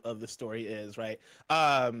narrative of the story is, right?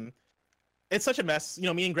 It's such a mess. You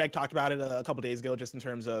know, me and Greg talked about it a couple days ago, just in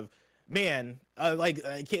terms of, man,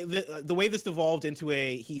 the way this devolved into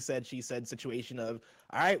a he said, she said situation of,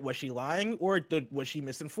 all right, was she lying or was she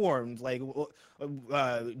misinformed? Like,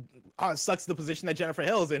 sucks the position that Jennifer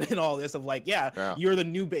Hill's in all this of like, yeah. you're the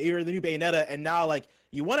new Bayonetta, and now like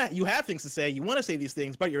you have things to say, you want to say these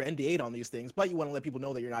things, but you're NDA'd on these things, but you want to let people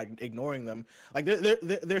know that you're not ignoring them. Like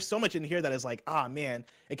there's so much in here that is like, man,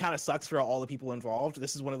 it kind of sucks for all the people involved.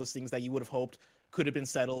 This is one of those things that you would have hoped could have been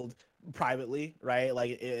settled privately, right?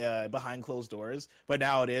 Like behind closed doors, but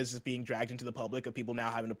now it is just being dragged into the public of people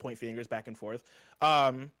now having to point fingers back and forth.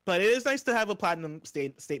 But it is nice to have a Platinum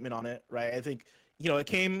statement on it, right? I think, it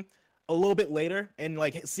came a little bit later, and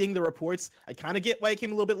like seeing the reports, I kind of get why it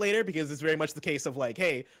came a little bit later, because it's very much the case of like,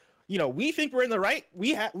 hey, we think we're in the right.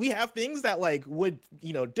 We have things that like would,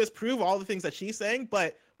 disprove all the things that she's saying,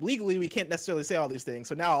 but legally we can't necessarily say all these things.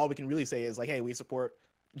 So now all we can really say is like, hey, we support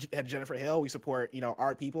Jennifer Hale, we support,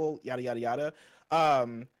 our people, yada yada yada.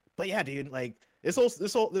 But yeah, dude, like this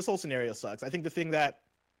whole scenario sucks. I think the thing that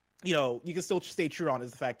you can still stay true on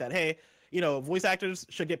is the fact that, hey, voice actors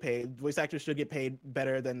should get paid. Voice actors should get paid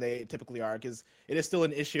better than they typically are, because it is still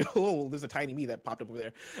an issue. Oh, there's a tiny me that popped up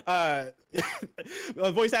over there.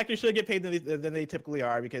 Voice actors should get paid than they typically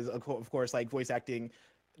are, because of course, like voice acting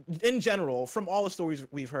in general, from all the stories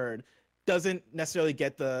we've heard, doesn't necessarily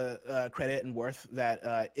get the credit and worth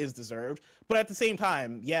that is deserved. But at the same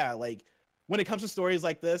time, yeah, like when it comes to stories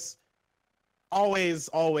like this, always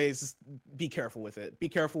be careful with it. Be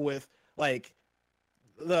careful with like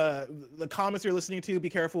the comments you're listening to. Be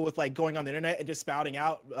careful with like going on the internet and just spouting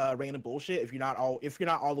out random bullshit if you're not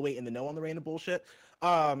all the way in the know on the random bullshit.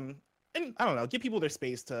 And I don't know, give people their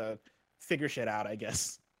space to figure shit out, I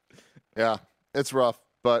guess. Yeah, it's rough,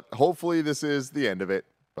 but hopefully this is the end of it.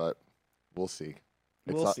 But we'll see.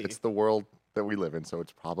 It's the world that we live in, so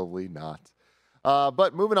it's probably not.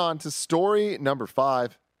 But moving on to story number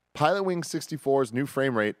 5. Pilot Wing 64's new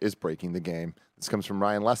frame rate is breaking the game. This comes from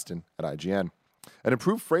Ryan Leston at IGN. An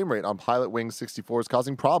improved frame rate on Pilot Wings 64 is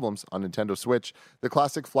causing problems on Nintendo Switch. The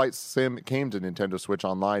classic flight sim came to Nintendo Switch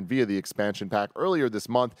Online via the expansion pack earlier this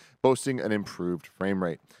month, boasting an improved frame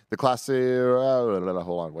rate. The classic...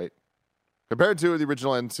 hold on, wait. Compared to the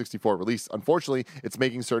original N64 release, unfortunately, it's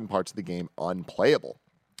making certain parts of the game unplayable.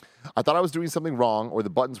 I thought I was doing something wrong or the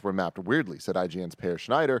buttons were mapped weirdly, said IGN's Per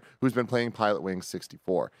Schneider, who's been playing Pilot Wings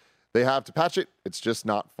 64. They have to patch it. It's just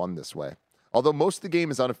not fun this way. Although most of the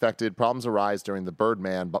game is unaffected, problems arise during the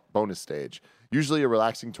Birdman bonus stage. Usually a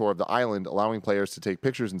relaxing tour of the island, allowing players to take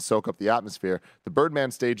pictures and soak up the atmosphere, the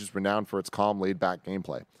Birdman stage is renowned for its calm, laid-back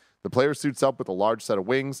gameplay. The player suits up with a large set of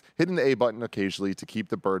wings, hitting the A button occasionally to keep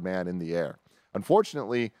the Birdman in the air.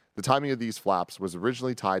 Unfortunately, the timing of these flaps was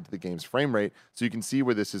originally tied to the game's frame rate, so you can see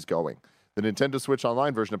where this is going. The Nintendo Switch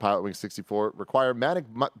Online version of Pilot Wings 64 require manic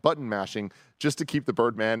button mashing just to keep the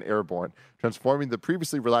Birdman airborne, transforming the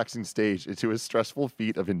previously relaxing stage into a stressful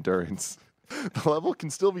feat of endurance. The level can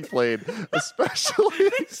still be played, especially...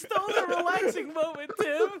 They stole the relaxing moment,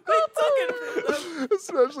 Tim. They took it from them.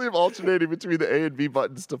 Especially if alternating between the A and B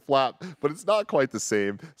buttons to flap, but it's not quite the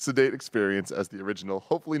same sedate experience as the original.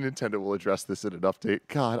 Hopefully Nintendo will address this in an update.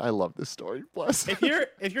 God, I love this story. Bless. If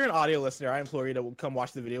you're an audio listener, I implore you to come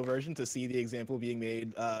watch the video version to see the example being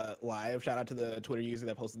made live. Shout out to the Twitter user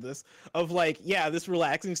that posted this. Of like, yeah, this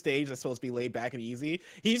relaxing stage that's supposed to be laid back and easy.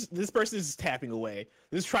 This person is tapping away.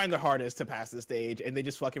 This is trying their hardest to pass the stage, and they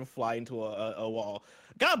just fucking fly into a wall.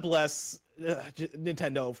 God bless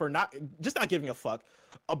Nintendo for not giving a fuck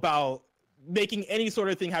about making any sort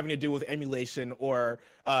of thing having to do with emulation or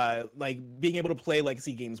like being able to play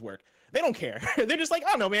legacy games work. They don't care. They're just like,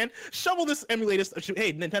 oh no, man, shovel this emulated.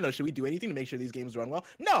 Hey, Nintendo, should we do anything to make sure these games run well?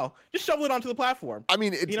 No, just shovel it onto the platform. I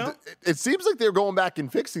mean, it seems like they're going back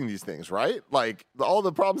and fixing these things, right? Like all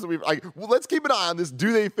the problems that we've like. Well, let's keep an eye on this.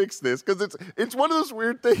 Do they fix this? Because it's one of those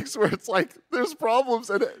weird things where it's like there's problems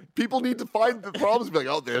and people need to find the problems. And be like,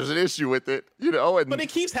 oh, there's an issue with it, you know. But it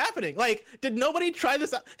keeps happening. Like, did nobody try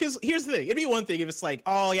this out? Because here's the thing: it'd be one thing if it's like,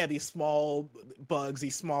 oh yeah, these small bugs,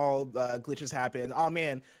 these small glitches happen. Oh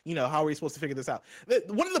man, you know, how are we supposed to figure this out?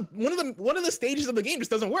 One of the stages of the game just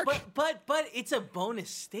doesn't work. But it's a bonus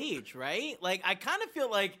stage, right? Like I kind of feel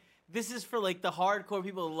like this is for like the hardcore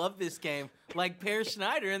people who love this game, like Per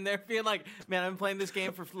Schneider, and they're feeling like, man, I've been playing this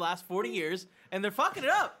game for the last 40 years, and they're fucking it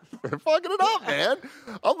up. They're fucking it up, man.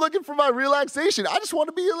 I'm looking for my relaxation. I just want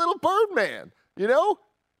to be a little Birdman, you know?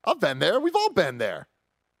 I've been there. We've all been there.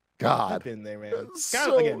 God. I've been there, man.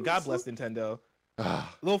 God bless Nintendo.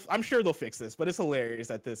 I'm sure they'll fix this, but it's hilarious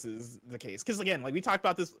that this is the case. Because again, like we talked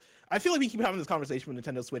about this, I feel like we keep having this conversation with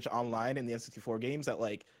Nintendo Switch Online and the N64 games that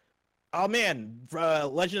like, oh man,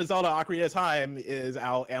 Legend of Zelda: Ocarina of Time is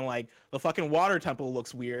out, and like the fucking water temple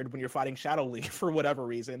looks weird when you're fighting Shadow Link for whatever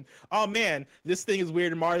reason. Oh man, this thing is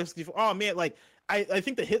weird in Mario 64. Oh man, like I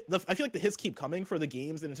think I feel like the hits keep coming for the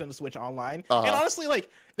games in Nintendo Switch Online, and honestly,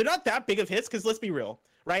 like they're not that big of hits because let's be real.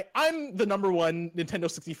 Right, I'm the number1 Nintendo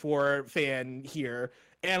 64 fan here,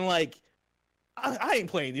 and like, I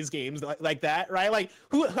ain't playing these games like that, right? Like,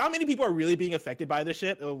 how many people are really being affected by this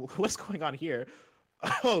shit? What's going on here?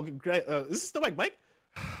 Oh, great! Is this Snowbike Mike?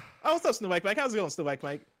 Oh, what's up, Snowbike Mike? How's it going, Snowbike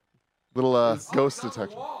Mike? Little ghost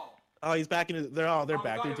detection. Oh, he's back in. They're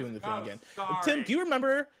back. They're doing the thing again. Tim, do you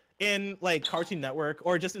remember in like Cartoon Network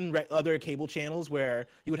or just in other cable channels where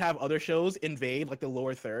you would have other shows invade like the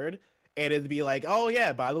lower third? And it'd be like, oh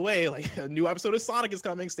yeah, by the way, like a new episode of Sonic is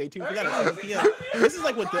coming. Stay tuned for that. At 7 p.m. This is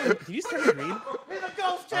like what did you turn me green? He's a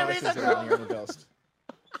ghost, Tim. He's a ghost.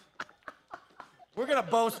 We're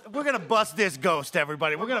gonna bust this ghost,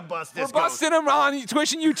 everybody. We're gonna bust this ghost. We're busting them on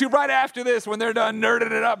Twitch and YouTube right after this when they're done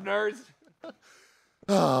nerding it up, nerds.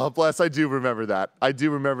 Oh, bless. I do remember that. I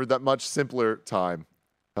do remember that much simpler time.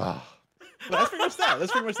 Well, that's pretty much that.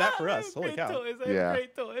 That's pretty much that for us. Holy cow. Toys. Yeah.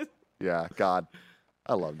 Great toys. Yeah, God.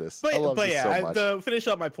 I love this. But this so much. To finish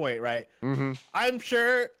up my point, right? Mm-hmm. I'm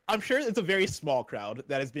sure it's a very small crowd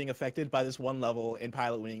that is being affected by this one level in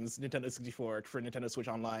Pilot Wings, Nintendo 64 for Nintendo Switch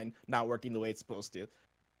Online not working the way it's supposed to.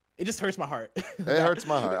 It just hurts my heart. It hurts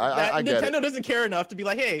my heart. I get Nintendo it. doesn't care enough to be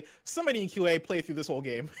like, hey, somebody in QA play through this whole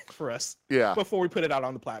game for us. Yeah. Before we put it out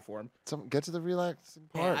on the platform. Get to the relaxing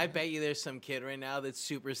part. Man, I bet you there's some kid right now that's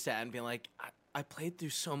super sad and being like, I played through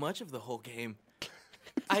so much of the whole game.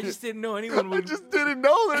 I just didn't know anyone would. I just didn't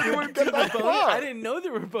know that anyone would get that far. I didn't know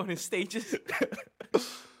there were bonus stages.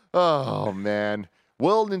 Oh, man.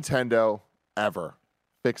 Will Nintendo ever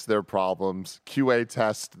fix their problems, QA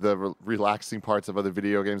test the relaxing parts of other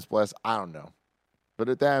video games, Bless? I don't know.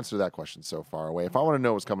 But the answer to that question is so far away. If I want to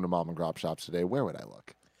know what's coming to mom and grop shops today, where would I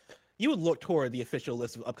look? You would look toward the official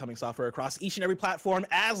list of upcoming software across each and every platform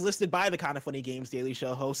as listed by the Kind of Funny Games Daily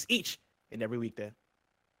Show hosts each and every weekday.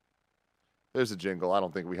 There's a jingle. I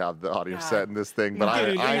don't think we have the audio set in this thing, but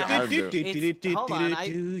I'm hold on.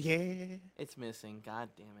 It's missing. God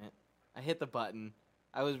damn it. I hit the button.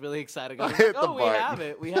 I was really excited. We have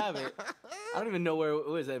it. We have it. I don't even know where.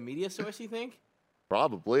 What is that, a media source, you think?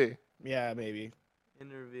 Probably. Yeah, maybe.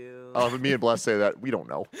 Interview. Oh, me and Bless say that. We don't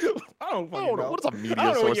know. I don't know. What does a media I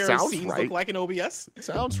don't know source what your sounds scenes right? look like in OBS.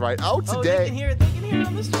 Sounds right. Oh, Oh, today. they can hear it. They can hear it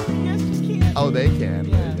on the stream. You guys just can't. Oh, they can.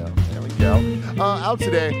 Yeah. There we go. Out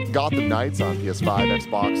today, Gotham Knights on PS5,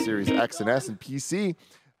 Xbox Series X and S, and PC.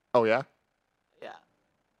 Oh, yeah? Yeah.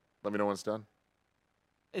 Let me know when it's done.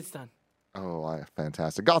 It's done. Oh,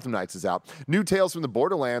 fantastic. Gotham Knights is out. New Tales from the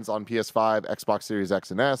Borderlands on PS5, Xbox Series X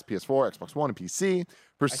and S, PS4, Xbox One, and PC.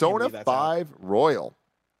 Persona 5 Royal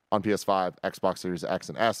on PS5, Xbox Series X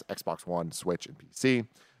and S, Xbox One, Switch, and PC.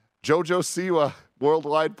 JoJo Siwa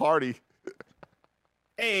Worldwide Party.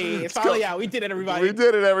 Hey, it's finally out. We did it, everybody. We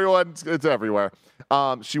did it, everyone. It's everywhere.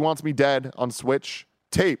 She Wants Me Dead on Switch.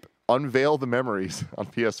 Tape, Unveil the Memories on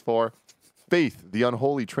PS4. Faith, The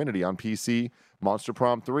Unholy Trinity on PC. Monster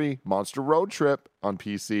Prom 3, Monster Road Trip on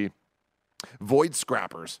PC. Void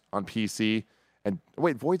Scrappers on PC. And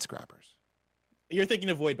wait, Void Scrappers. You're thinking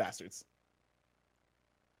of Void Bastards.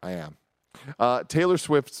 I am. Taylor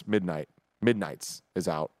Swift's Midnights is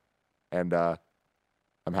out. And I'm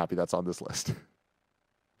happy that's on this list.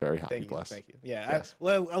 Very happy, Bless. Thank you. Yeah. Yes.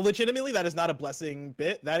 Well, legitimately, that is not a blessing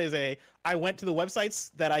bit. That is I went to the websites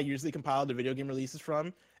that I usually compile the video game releases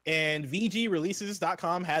from, and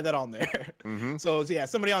VGReleases.com had that on there. Mm-hmm. So yeah,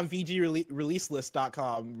 somebody on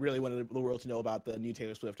VGReleaselist.com really wanted the world to know about the new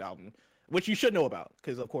Taylor Swift album, which you should know about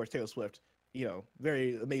because, of course, Taylor Swift,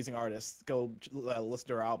 very amazing artist. Go listen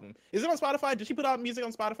to her album. Is it on Spotify? Did she put out music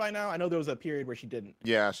on Spotify now? I know there was a period where she didn't.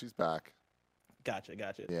 Yeah, she's back. Gotcha.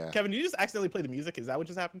 Yeah. Kevin, did you just accidentally play the music? Is that what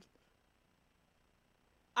just happened?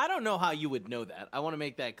 I don't know how you would know that. I want to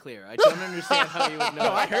make that clear. I don't understand how you would know.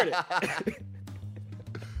 No, I heard it.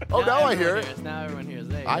 Oh, now I hear it. Hears. Now everyone hears.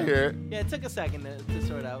 There you I go. hear it. Yeah, it took a second to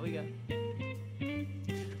sort out. We got.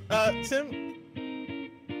 Tim,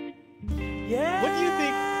 Yeah.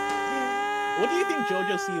 what do you think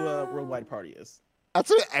JoJo Siwa Worldwide Party is? That's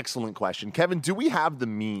an excellent question. Kevin, do we have the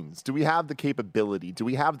means? Do we have the capability? Do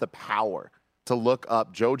we have the power to look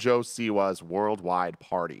up JoJo Siwa's Worldwide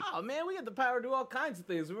Party? Oh man, we got the power to do all kinds of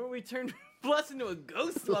things. Remember we turned Bless into a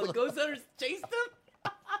ghost while the ghost hunters chased him?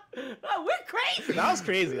 Oh, we're crazy. That was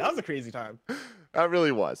crazy. That was a crazy time. That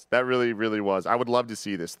really was. That really, really was. I would love to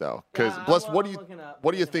see this though, because Yeah, Bless, well, what I'm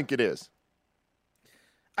do you think it is?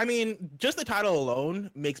 I mean, just the title alone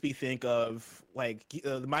makes me think of like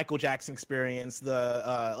the Michael Jackson Experience,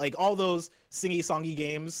 the like all those singy-songy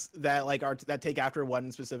games that like that take after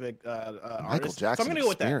one specific Michael artist. Jackson So I'm gonna go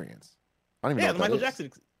with that. Experience. I don't even know Yeah, what the that Michael is.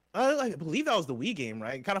 Jackson. I believe that was the Wii game,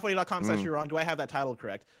 right? Kindoffunny.com/you're on. Do I have that title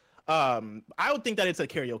correct? I would think that it's a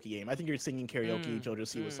karaoke game. I think you're singing karaoke JoJo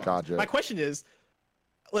Siwa songs. Gotcha. My question is,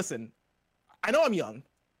 listen, I know I'm young.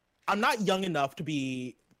 I'm not young enough to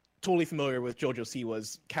be totally familiar with JoJo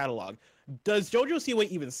Siwa's catalog. Does JoJo Siwa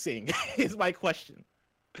even sing? Is my question.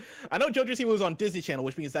 I know JoJo Siwa was on Disney Channel,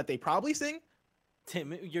 which means that they probably sing,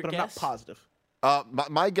 Tim, your but guess. I'm not positive.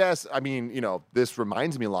 My guess, I mean, this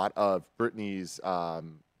reminds me a lot of Britney's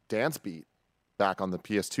dance beat back on the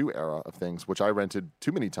PS2 era of things, which I rented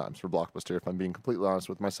too many times for Blockbuster, if I'm being completely honest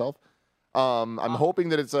with myself. I'm hoping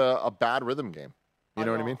that it's a bad rhythm game. You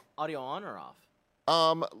know what I mean? Audio on or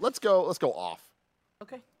off? Let's go off,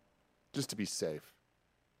 Okay. just to be safe.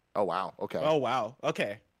 Oh, wow. Okay. Oh wow.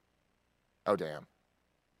 Okay. Oh, damn.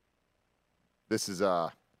 This is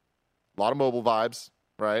a lot of mobile vibes,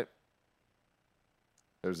 right?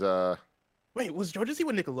 There's a... Wait, was JoJo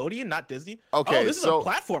Siwa Nickelodeon, not Disney? Okay, Oh, this is a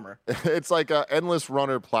platformer. It's like a endless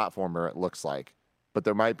runner platformer, it looks like. But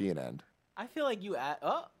there might be an end. I feel like you add.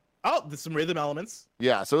 Oh, there's some rhythm elements.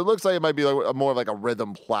 Yeah, so it looks like it might be like more of like a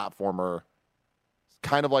rhythm platformer.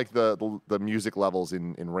 Kind of like the music levels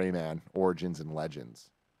in Rayman, Origins and Legends.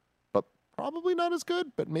 But probably not as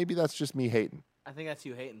good, but maybe that's just me hating. I think that's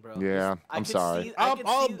you hating, bro. Yeah, I'm sorry.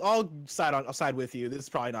 I'll side with you. This is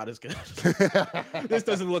probably not as good. This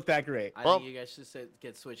doesn't look that great. I think you guys should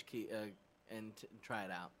get Switch key and try it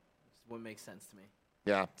out. It's what makes sense to me.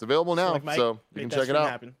 Yeah, it's available now, Like Mike, so you make can that check it stream out.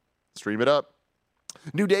 happen. Stream it up.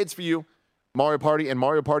 New dates for you. Mario Party and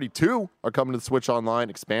Mario Party 2 are coming to the Switch Online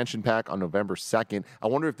expansion pack on November 2nd. I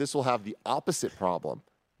wonder if this will have the opposite problem,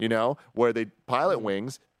 where they pilot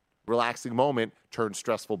wings, relaxing moment, turn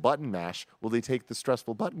stressful button mash. Will they take the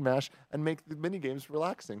stressful button mash and make the minigames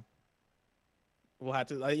relaxing? We'll have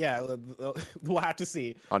to, we'll have to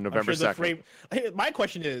see. On November 2nd. My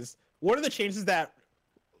question is, what are the chances that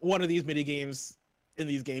one of these mini games in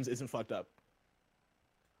these games isn't fucked up.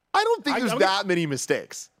 I don't think there's that many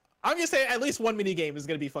mistakes. I'm gonna say at least one mini game is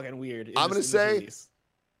gonna be fucking weird. I'm gonna say.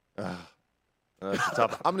 That's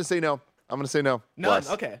tough. I'm gonna say no. None. Bless.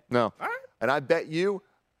 Okay. No. All right. And I bet you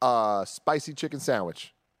a spicy chicken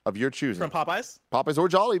sandwich of your choosing. From Popeyes? Popeyes or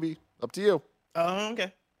Jollibee. Up to you. Oh,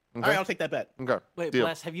 okay. All right, I'll take that bet. Okay. Wait, Deal.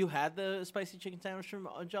 Bless, have you had the spicy chicken sandwich from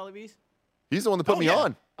Jollibee's? He's the one that put me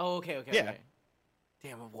on. Oh, okay. Yeah. Okay.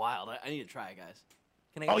 Damn, I'm wild. I need to try it, guys.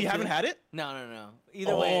 Can I Oh, you haven't had it? No.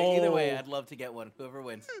 Either way, I'd love to get one. Whoever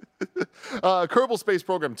wins. Kerbal Space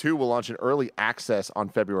Program 2 will launch in early access on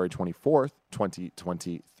February 24th,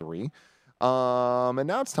 2023. And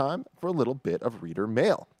now it's time for a little bit of reader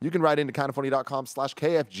mail. You can write into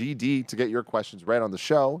kindoffunny.com/KFGD to get your questions read on the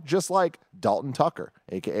show, just like Dalton Tucker,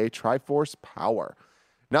 a.k.a. Triforce Power.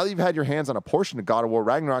 Now that you've had your hands on a portion of God of War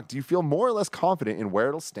Ragnarok, do you feel more or less confident in where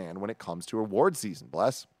it'll stand when it comes to award season,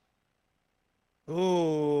 Bless?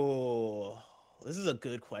 Ooh, this is a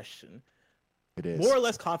good question. It is. More or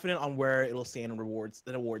less confident on where it'll stand in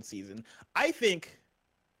award season. I think,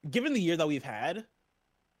 given the year that we've had,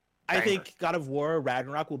 I think God of War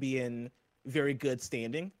Ragnarok will be in very good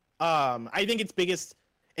standing. I think its biggest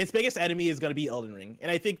enemy is going to be Elden Ring, and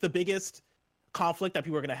I think the biggest conflict that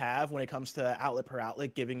people are going to have when it comes to outlet per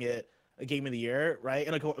outlet, giving it a game of the year, right?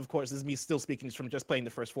 And of course, this is me still speaking from just playing the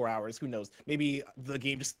first 4 hours. Who knows? Maybe the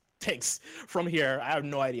game just takes from here. I have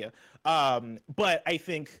no idea. But I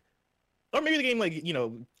think, or maybe the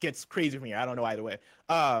game gets crazy from here. I don't know either way.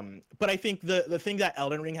 But I think the thing that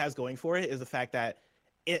Elden Ring has going for it is the fact that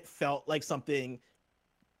it felt like something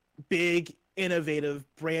big, innovative,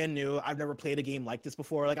 brand new. I've never played a game like this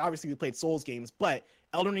before. Like, obviously we played Souls games, but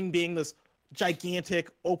Elden Ring being this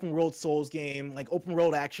gigantic open world Souls game, like open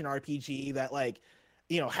world action RPG that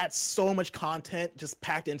had so much content just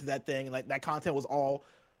packed into that thing. Like, that content was all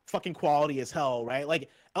fucking quality as hell, right? Like,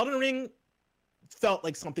 Elden Ring felt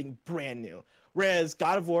like something brand new. Whereas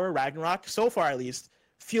God of War Ragnarok, so far at least,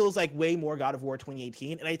 feels like way more God of War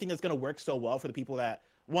 2018. And I think it's going to work so well for the people that,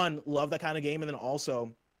 one, love that kind of game, and then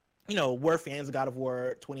also, were fans of God of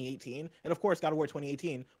War 2018. And of course, God of War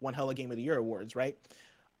 2018 won hella Game of the Year awards, right?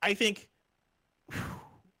 I think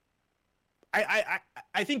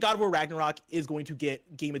I think God of War Ragnarok is going to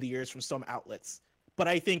get Game of the Years from some outlets, but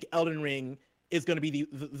I think Elden Ring is going to be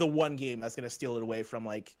the one game that's going to steal it away from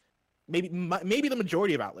maybe the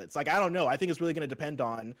majority of outlets. Like, I don't know. I think it's really going to depend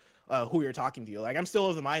on who you're talking to. Like, I'm still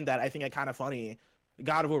of the mind that I think it's kind of funny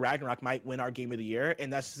God of War Ragnarok might win our Game of the Year,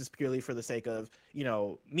 and that's just purely for the sake of,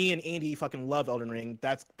 me and Andy fucking love Elden Ring.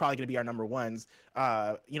 That's probably going to be our number ones.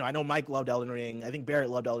 I know Mike loved Elden Ring. I think Barrett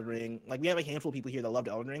loved Elden Ring. Like, we have a handful of people here that loved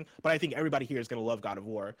Elden Ring, but I think everybody here is going to love God of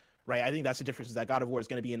War, right? I think that's the difference, is that God of War is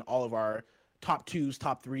going to be in all of our top twos,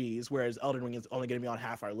 top threes, whereas Elden Ring is only going to be on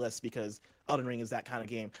half our list because Elden Ring is that kind of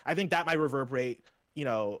game. I think that might reverberate,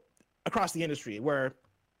 across the industry, where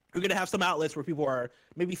you're going to have some outlets where people are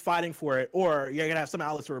maybe fighting for it, or you're going to have some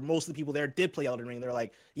outlets where most of the people there did play Elden Ring. They're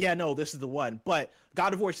like, yeah, no, this is the one. But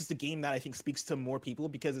God of War is just a game that I think speaks to more people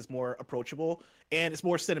because it's more approachable and it's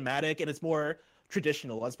more cinematic and it's more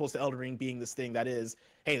traditional, as opposed to Elden Ring being this thing that is,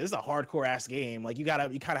 hey, this is a hardcore ass game. Like, you kind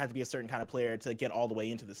of have to be a certain kind of player to get all the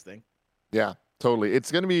way into this thing. Yeah, totally.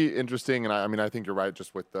 It's going to be interesting. And I think you're right,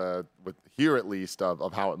 just with here at least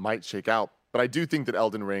of how it might shake out. But I do think that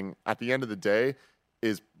Elden Ring, at the end of the day,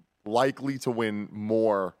 is likely to win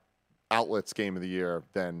more outlets Game of the Year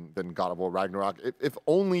than God of War Ragnarok, if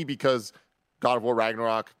only because God of War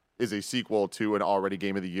Ragnarok is a sequel to an already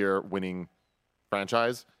Game of the Year winning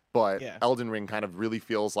franchise. But yeah, Elden Ring kind of really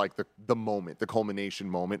feels like the moment, the culmination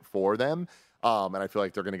moment for them. And I feel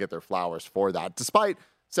like they're going to get their flowers for that, despite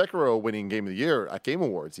Sekiro winning Game of the Year at Game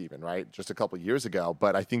Awards even, right? Just a couple of years ago.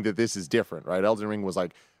 But I think that this is different, right? Elden Ring was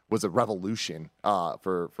a revolution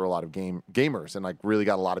for a lot of gamers, and really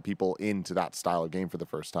got a lot of people into that style of game for the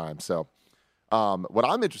first time. So what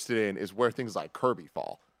I'm interested in is where things like Kirby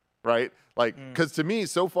fall, right? Because to me,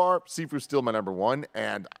 so far, Sifu's still my number one,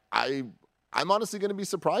 and I'm honestly going to be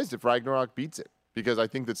surprised if Ragnarok beats it, because I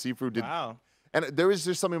think that Sifu did. Wow. And there is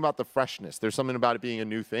just something about the freshness. There's something about it being a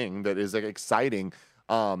new thing that is exciting,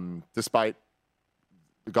 despite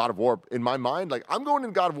God of War. In my mind, I'm going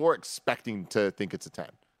in God of War expecting to think it's a 10.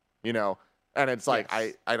 And it's yes.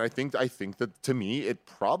 I think that, to me, it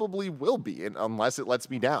probably will be, unless it lets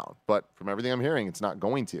me down. But from everything I'm hearing, it's not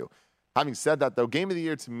going to. Having said that, though, Game of the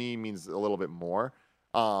Year to me means a little bit more.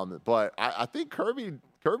 But I think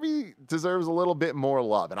Kirby deserves a little bit more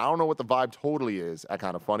love. And I don't know what the vibe totally is at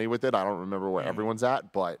Kind of Funny with it. I don't remember where everyone's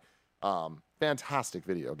at, but fantastic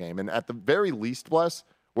video game. And at the very least, Bless,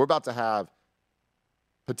 we're about to have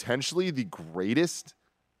potentially the greatest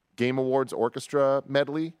Game Awards orchestra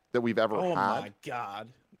medley that we've ever had. Oh my God.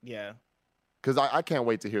 Yeah. Because I can't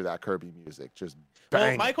wait to hear that Kirby music. Just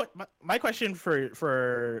well, bang. my question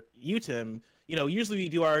for you, Tim, usually we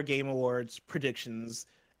do our Game Awards predictions,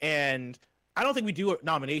 and I don't think we do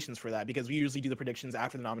nominations for that because we usually do the predictions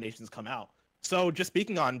after the nominations come out. So just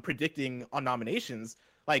speaking on predicting on nominations,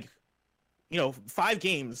 5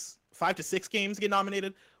 to 6 games get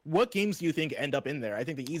nominated. What games do you think end up in there? I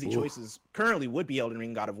think the easy choices currently would be Elden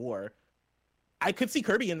Ring, God of War. I could see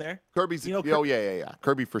Kirby in there. Kirby's, yeah.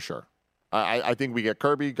 Kirby for sure. I think we get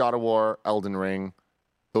Kirby, God of War, Elden Ring.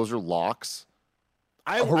 Those are locks.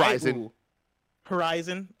 Horizon.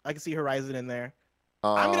 Horizon. I can see Horizon in there.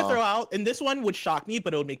 I'm going to throw out, and this one would shock me,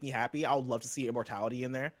 but it would make me happy. I would love to see Immortality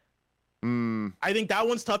in there. I think that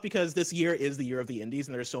one's tough because this year is the year of the indies,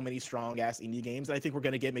 and there's so many strong-ass indie games. And I think we're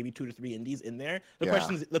going to get maybe 2 to 3 indies in there.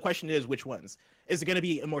 The question is which ones? Is it going to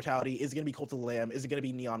be Immortality? Is it going to be Cult of the Lamb? Is it going to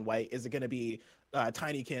be Neon White? Is it going to be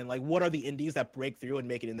Tinykin? Like, what are the indies that break through and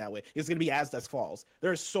make it in that way? Is it going to be As Dusk Falls?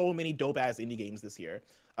 There are so many dope-ass indie games this year.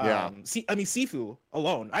 Sifu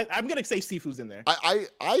alone. I'm gonna say Sifu's in there.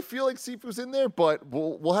 I feel like Sifu's in there, but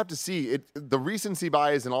we'll have to see. The recency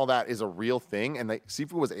bias and all that is a real thing, and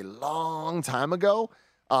Sifu was a long time ago.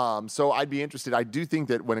 So I'd be interested. I do think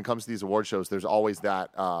that when it comes to these award shows, there's always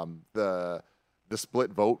that the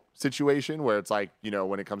split vote situation where it's like,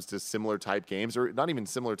 when it comes to similar type games, or not even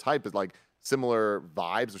similar type, but like similar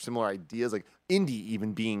vibes or similar ideas, like indie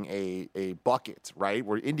even being a bucket, right?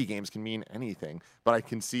 Where indie games can mean anything, but I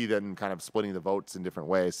can see them kind of splitting the votes in different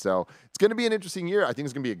ways. So it's going to be an interesting year. I think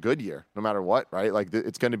it's going to be a good year, no matter what, right? Like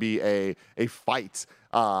it's going to be a fight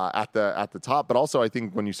at the top. But also, I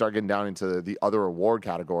think when you start getting down into the other award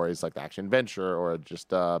categories, like the action adventure or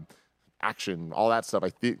just action, all that stuff, I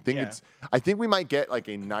think we might get like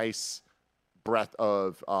a nice breadth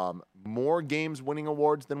of more games winning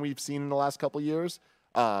awards than we've seen in the last couple of years,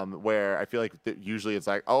 where I feel like usually it's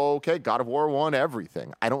like, oh, okay, God of War won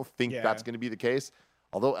everything. I don't think that's going to be the case.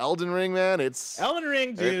 Although Elden Ring, man, Elden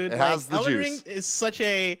Ring, dude. It has the Elden juice. Ring is such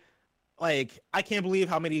a I can't believe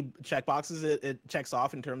how many check boxes it checks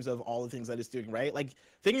off in terms of all the things that it's doing, right? Like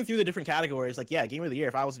thinking through the different categories, Game of the Year,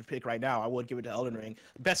 if I was to pick right now, I would give it to Elden Ring.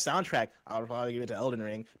 Best soundtrack, I would probably give it to Elden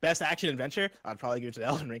Ring. Best action adventure, I'd probably give it to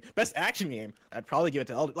Elden Ring. Best action game, I'd probably give it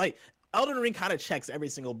to Elden. Elden Ring kind of checks every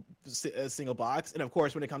single box, and of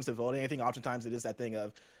course, when it comes to voting, I think oftentimes it is that thing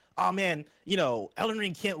of, oh man, Elden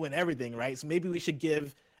Ring can't win everything, right? So maybe we should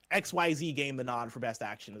give XYZ game the nod for best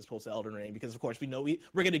action as opposed to Elden Ring, because of course we know we're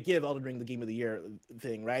going to give Elden Ring the Game of the Year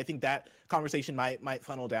thing, right? I think that conversation might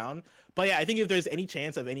funnel down. But yeah, I think if there's any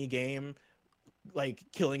chance of any game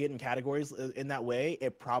killing it in categories in that way,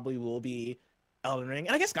 it probably will be Elden Ring.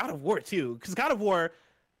 And I guess God of War too, because God of War,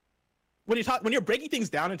 when you're breaking things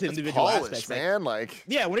down into individual aspects, man, when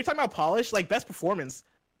you're talking about polish, best performance,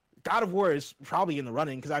 God of War is probably in the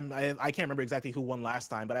running, because I can't remember exactly who won last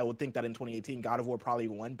time, but I would think that in 2018, God of War probably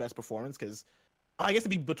won best performance, because I guess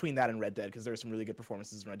it'd be between that and Red Dead, because there are some really good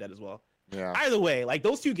performances in Red Dead as well. Yeah. Either way,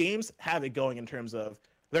 those two games have it going in terms of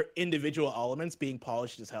their individual elements being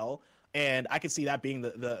polished as hell, and I could see that being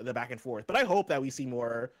the back and forth. But I hope that we see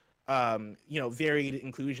more, varied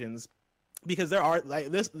inclusions, because there are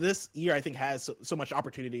this year I think has so much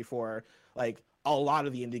opportunity for a lot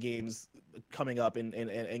of the indie games coming up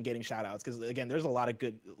and getting shout outs, because again, there's a lot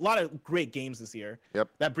of great games this year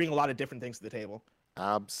that bring a lot of different things to the table.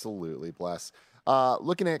 Absolutely. Bless.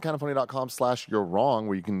 Looking at kindoffunny.com/you're wrong,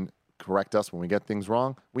 where you can correct us when we get things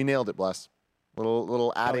wrong. We nailed it, Bless.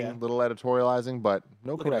 Little adding, little editorializing, but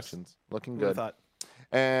no corrections. Looking good.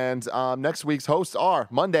 And next week's hosts are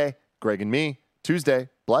Monday, Greg and me. Tuesday,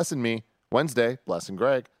 Bless and me. Wednesday, Bless and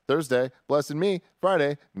Greg. Thursday, Bless and me.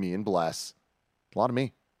 Friday, me and Bless. A lot of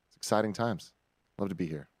me. It's exciting times. Love to be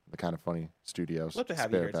here. The Kind of Funny Studios. Love to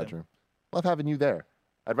have you here, bedroom. Love having you there.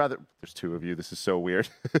 I'd rather. There's two of you. This is so weird.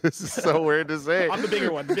 This is so weird to say. I'm the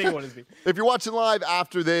bigger one. The bigger one is me. If you're watching live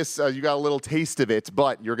after this, you got a little taste of it,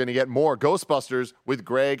 but you're going to get more Ghostbusters with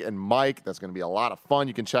Greg and Mike. That's going to be a lot of fun.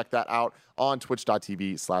 You can check that out on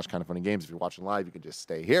twitch.tv/kindoffunnygames. If you're watching live, you can just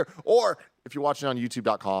stay here. Or if you're watching on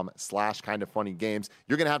youtube.com/kindoffunnygames,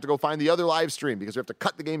 you're going to have to go find the other live stream, because we have to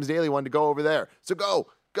cut the Games Daily one to go over there. So go.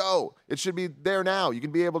 It should be there now. You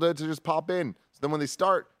can be able to just pop in. So then when they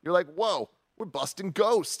start, you're like, whoa, we're busting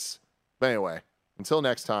ghosts. But anyway, until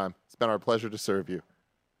next time, it's been our pleasure to serve you.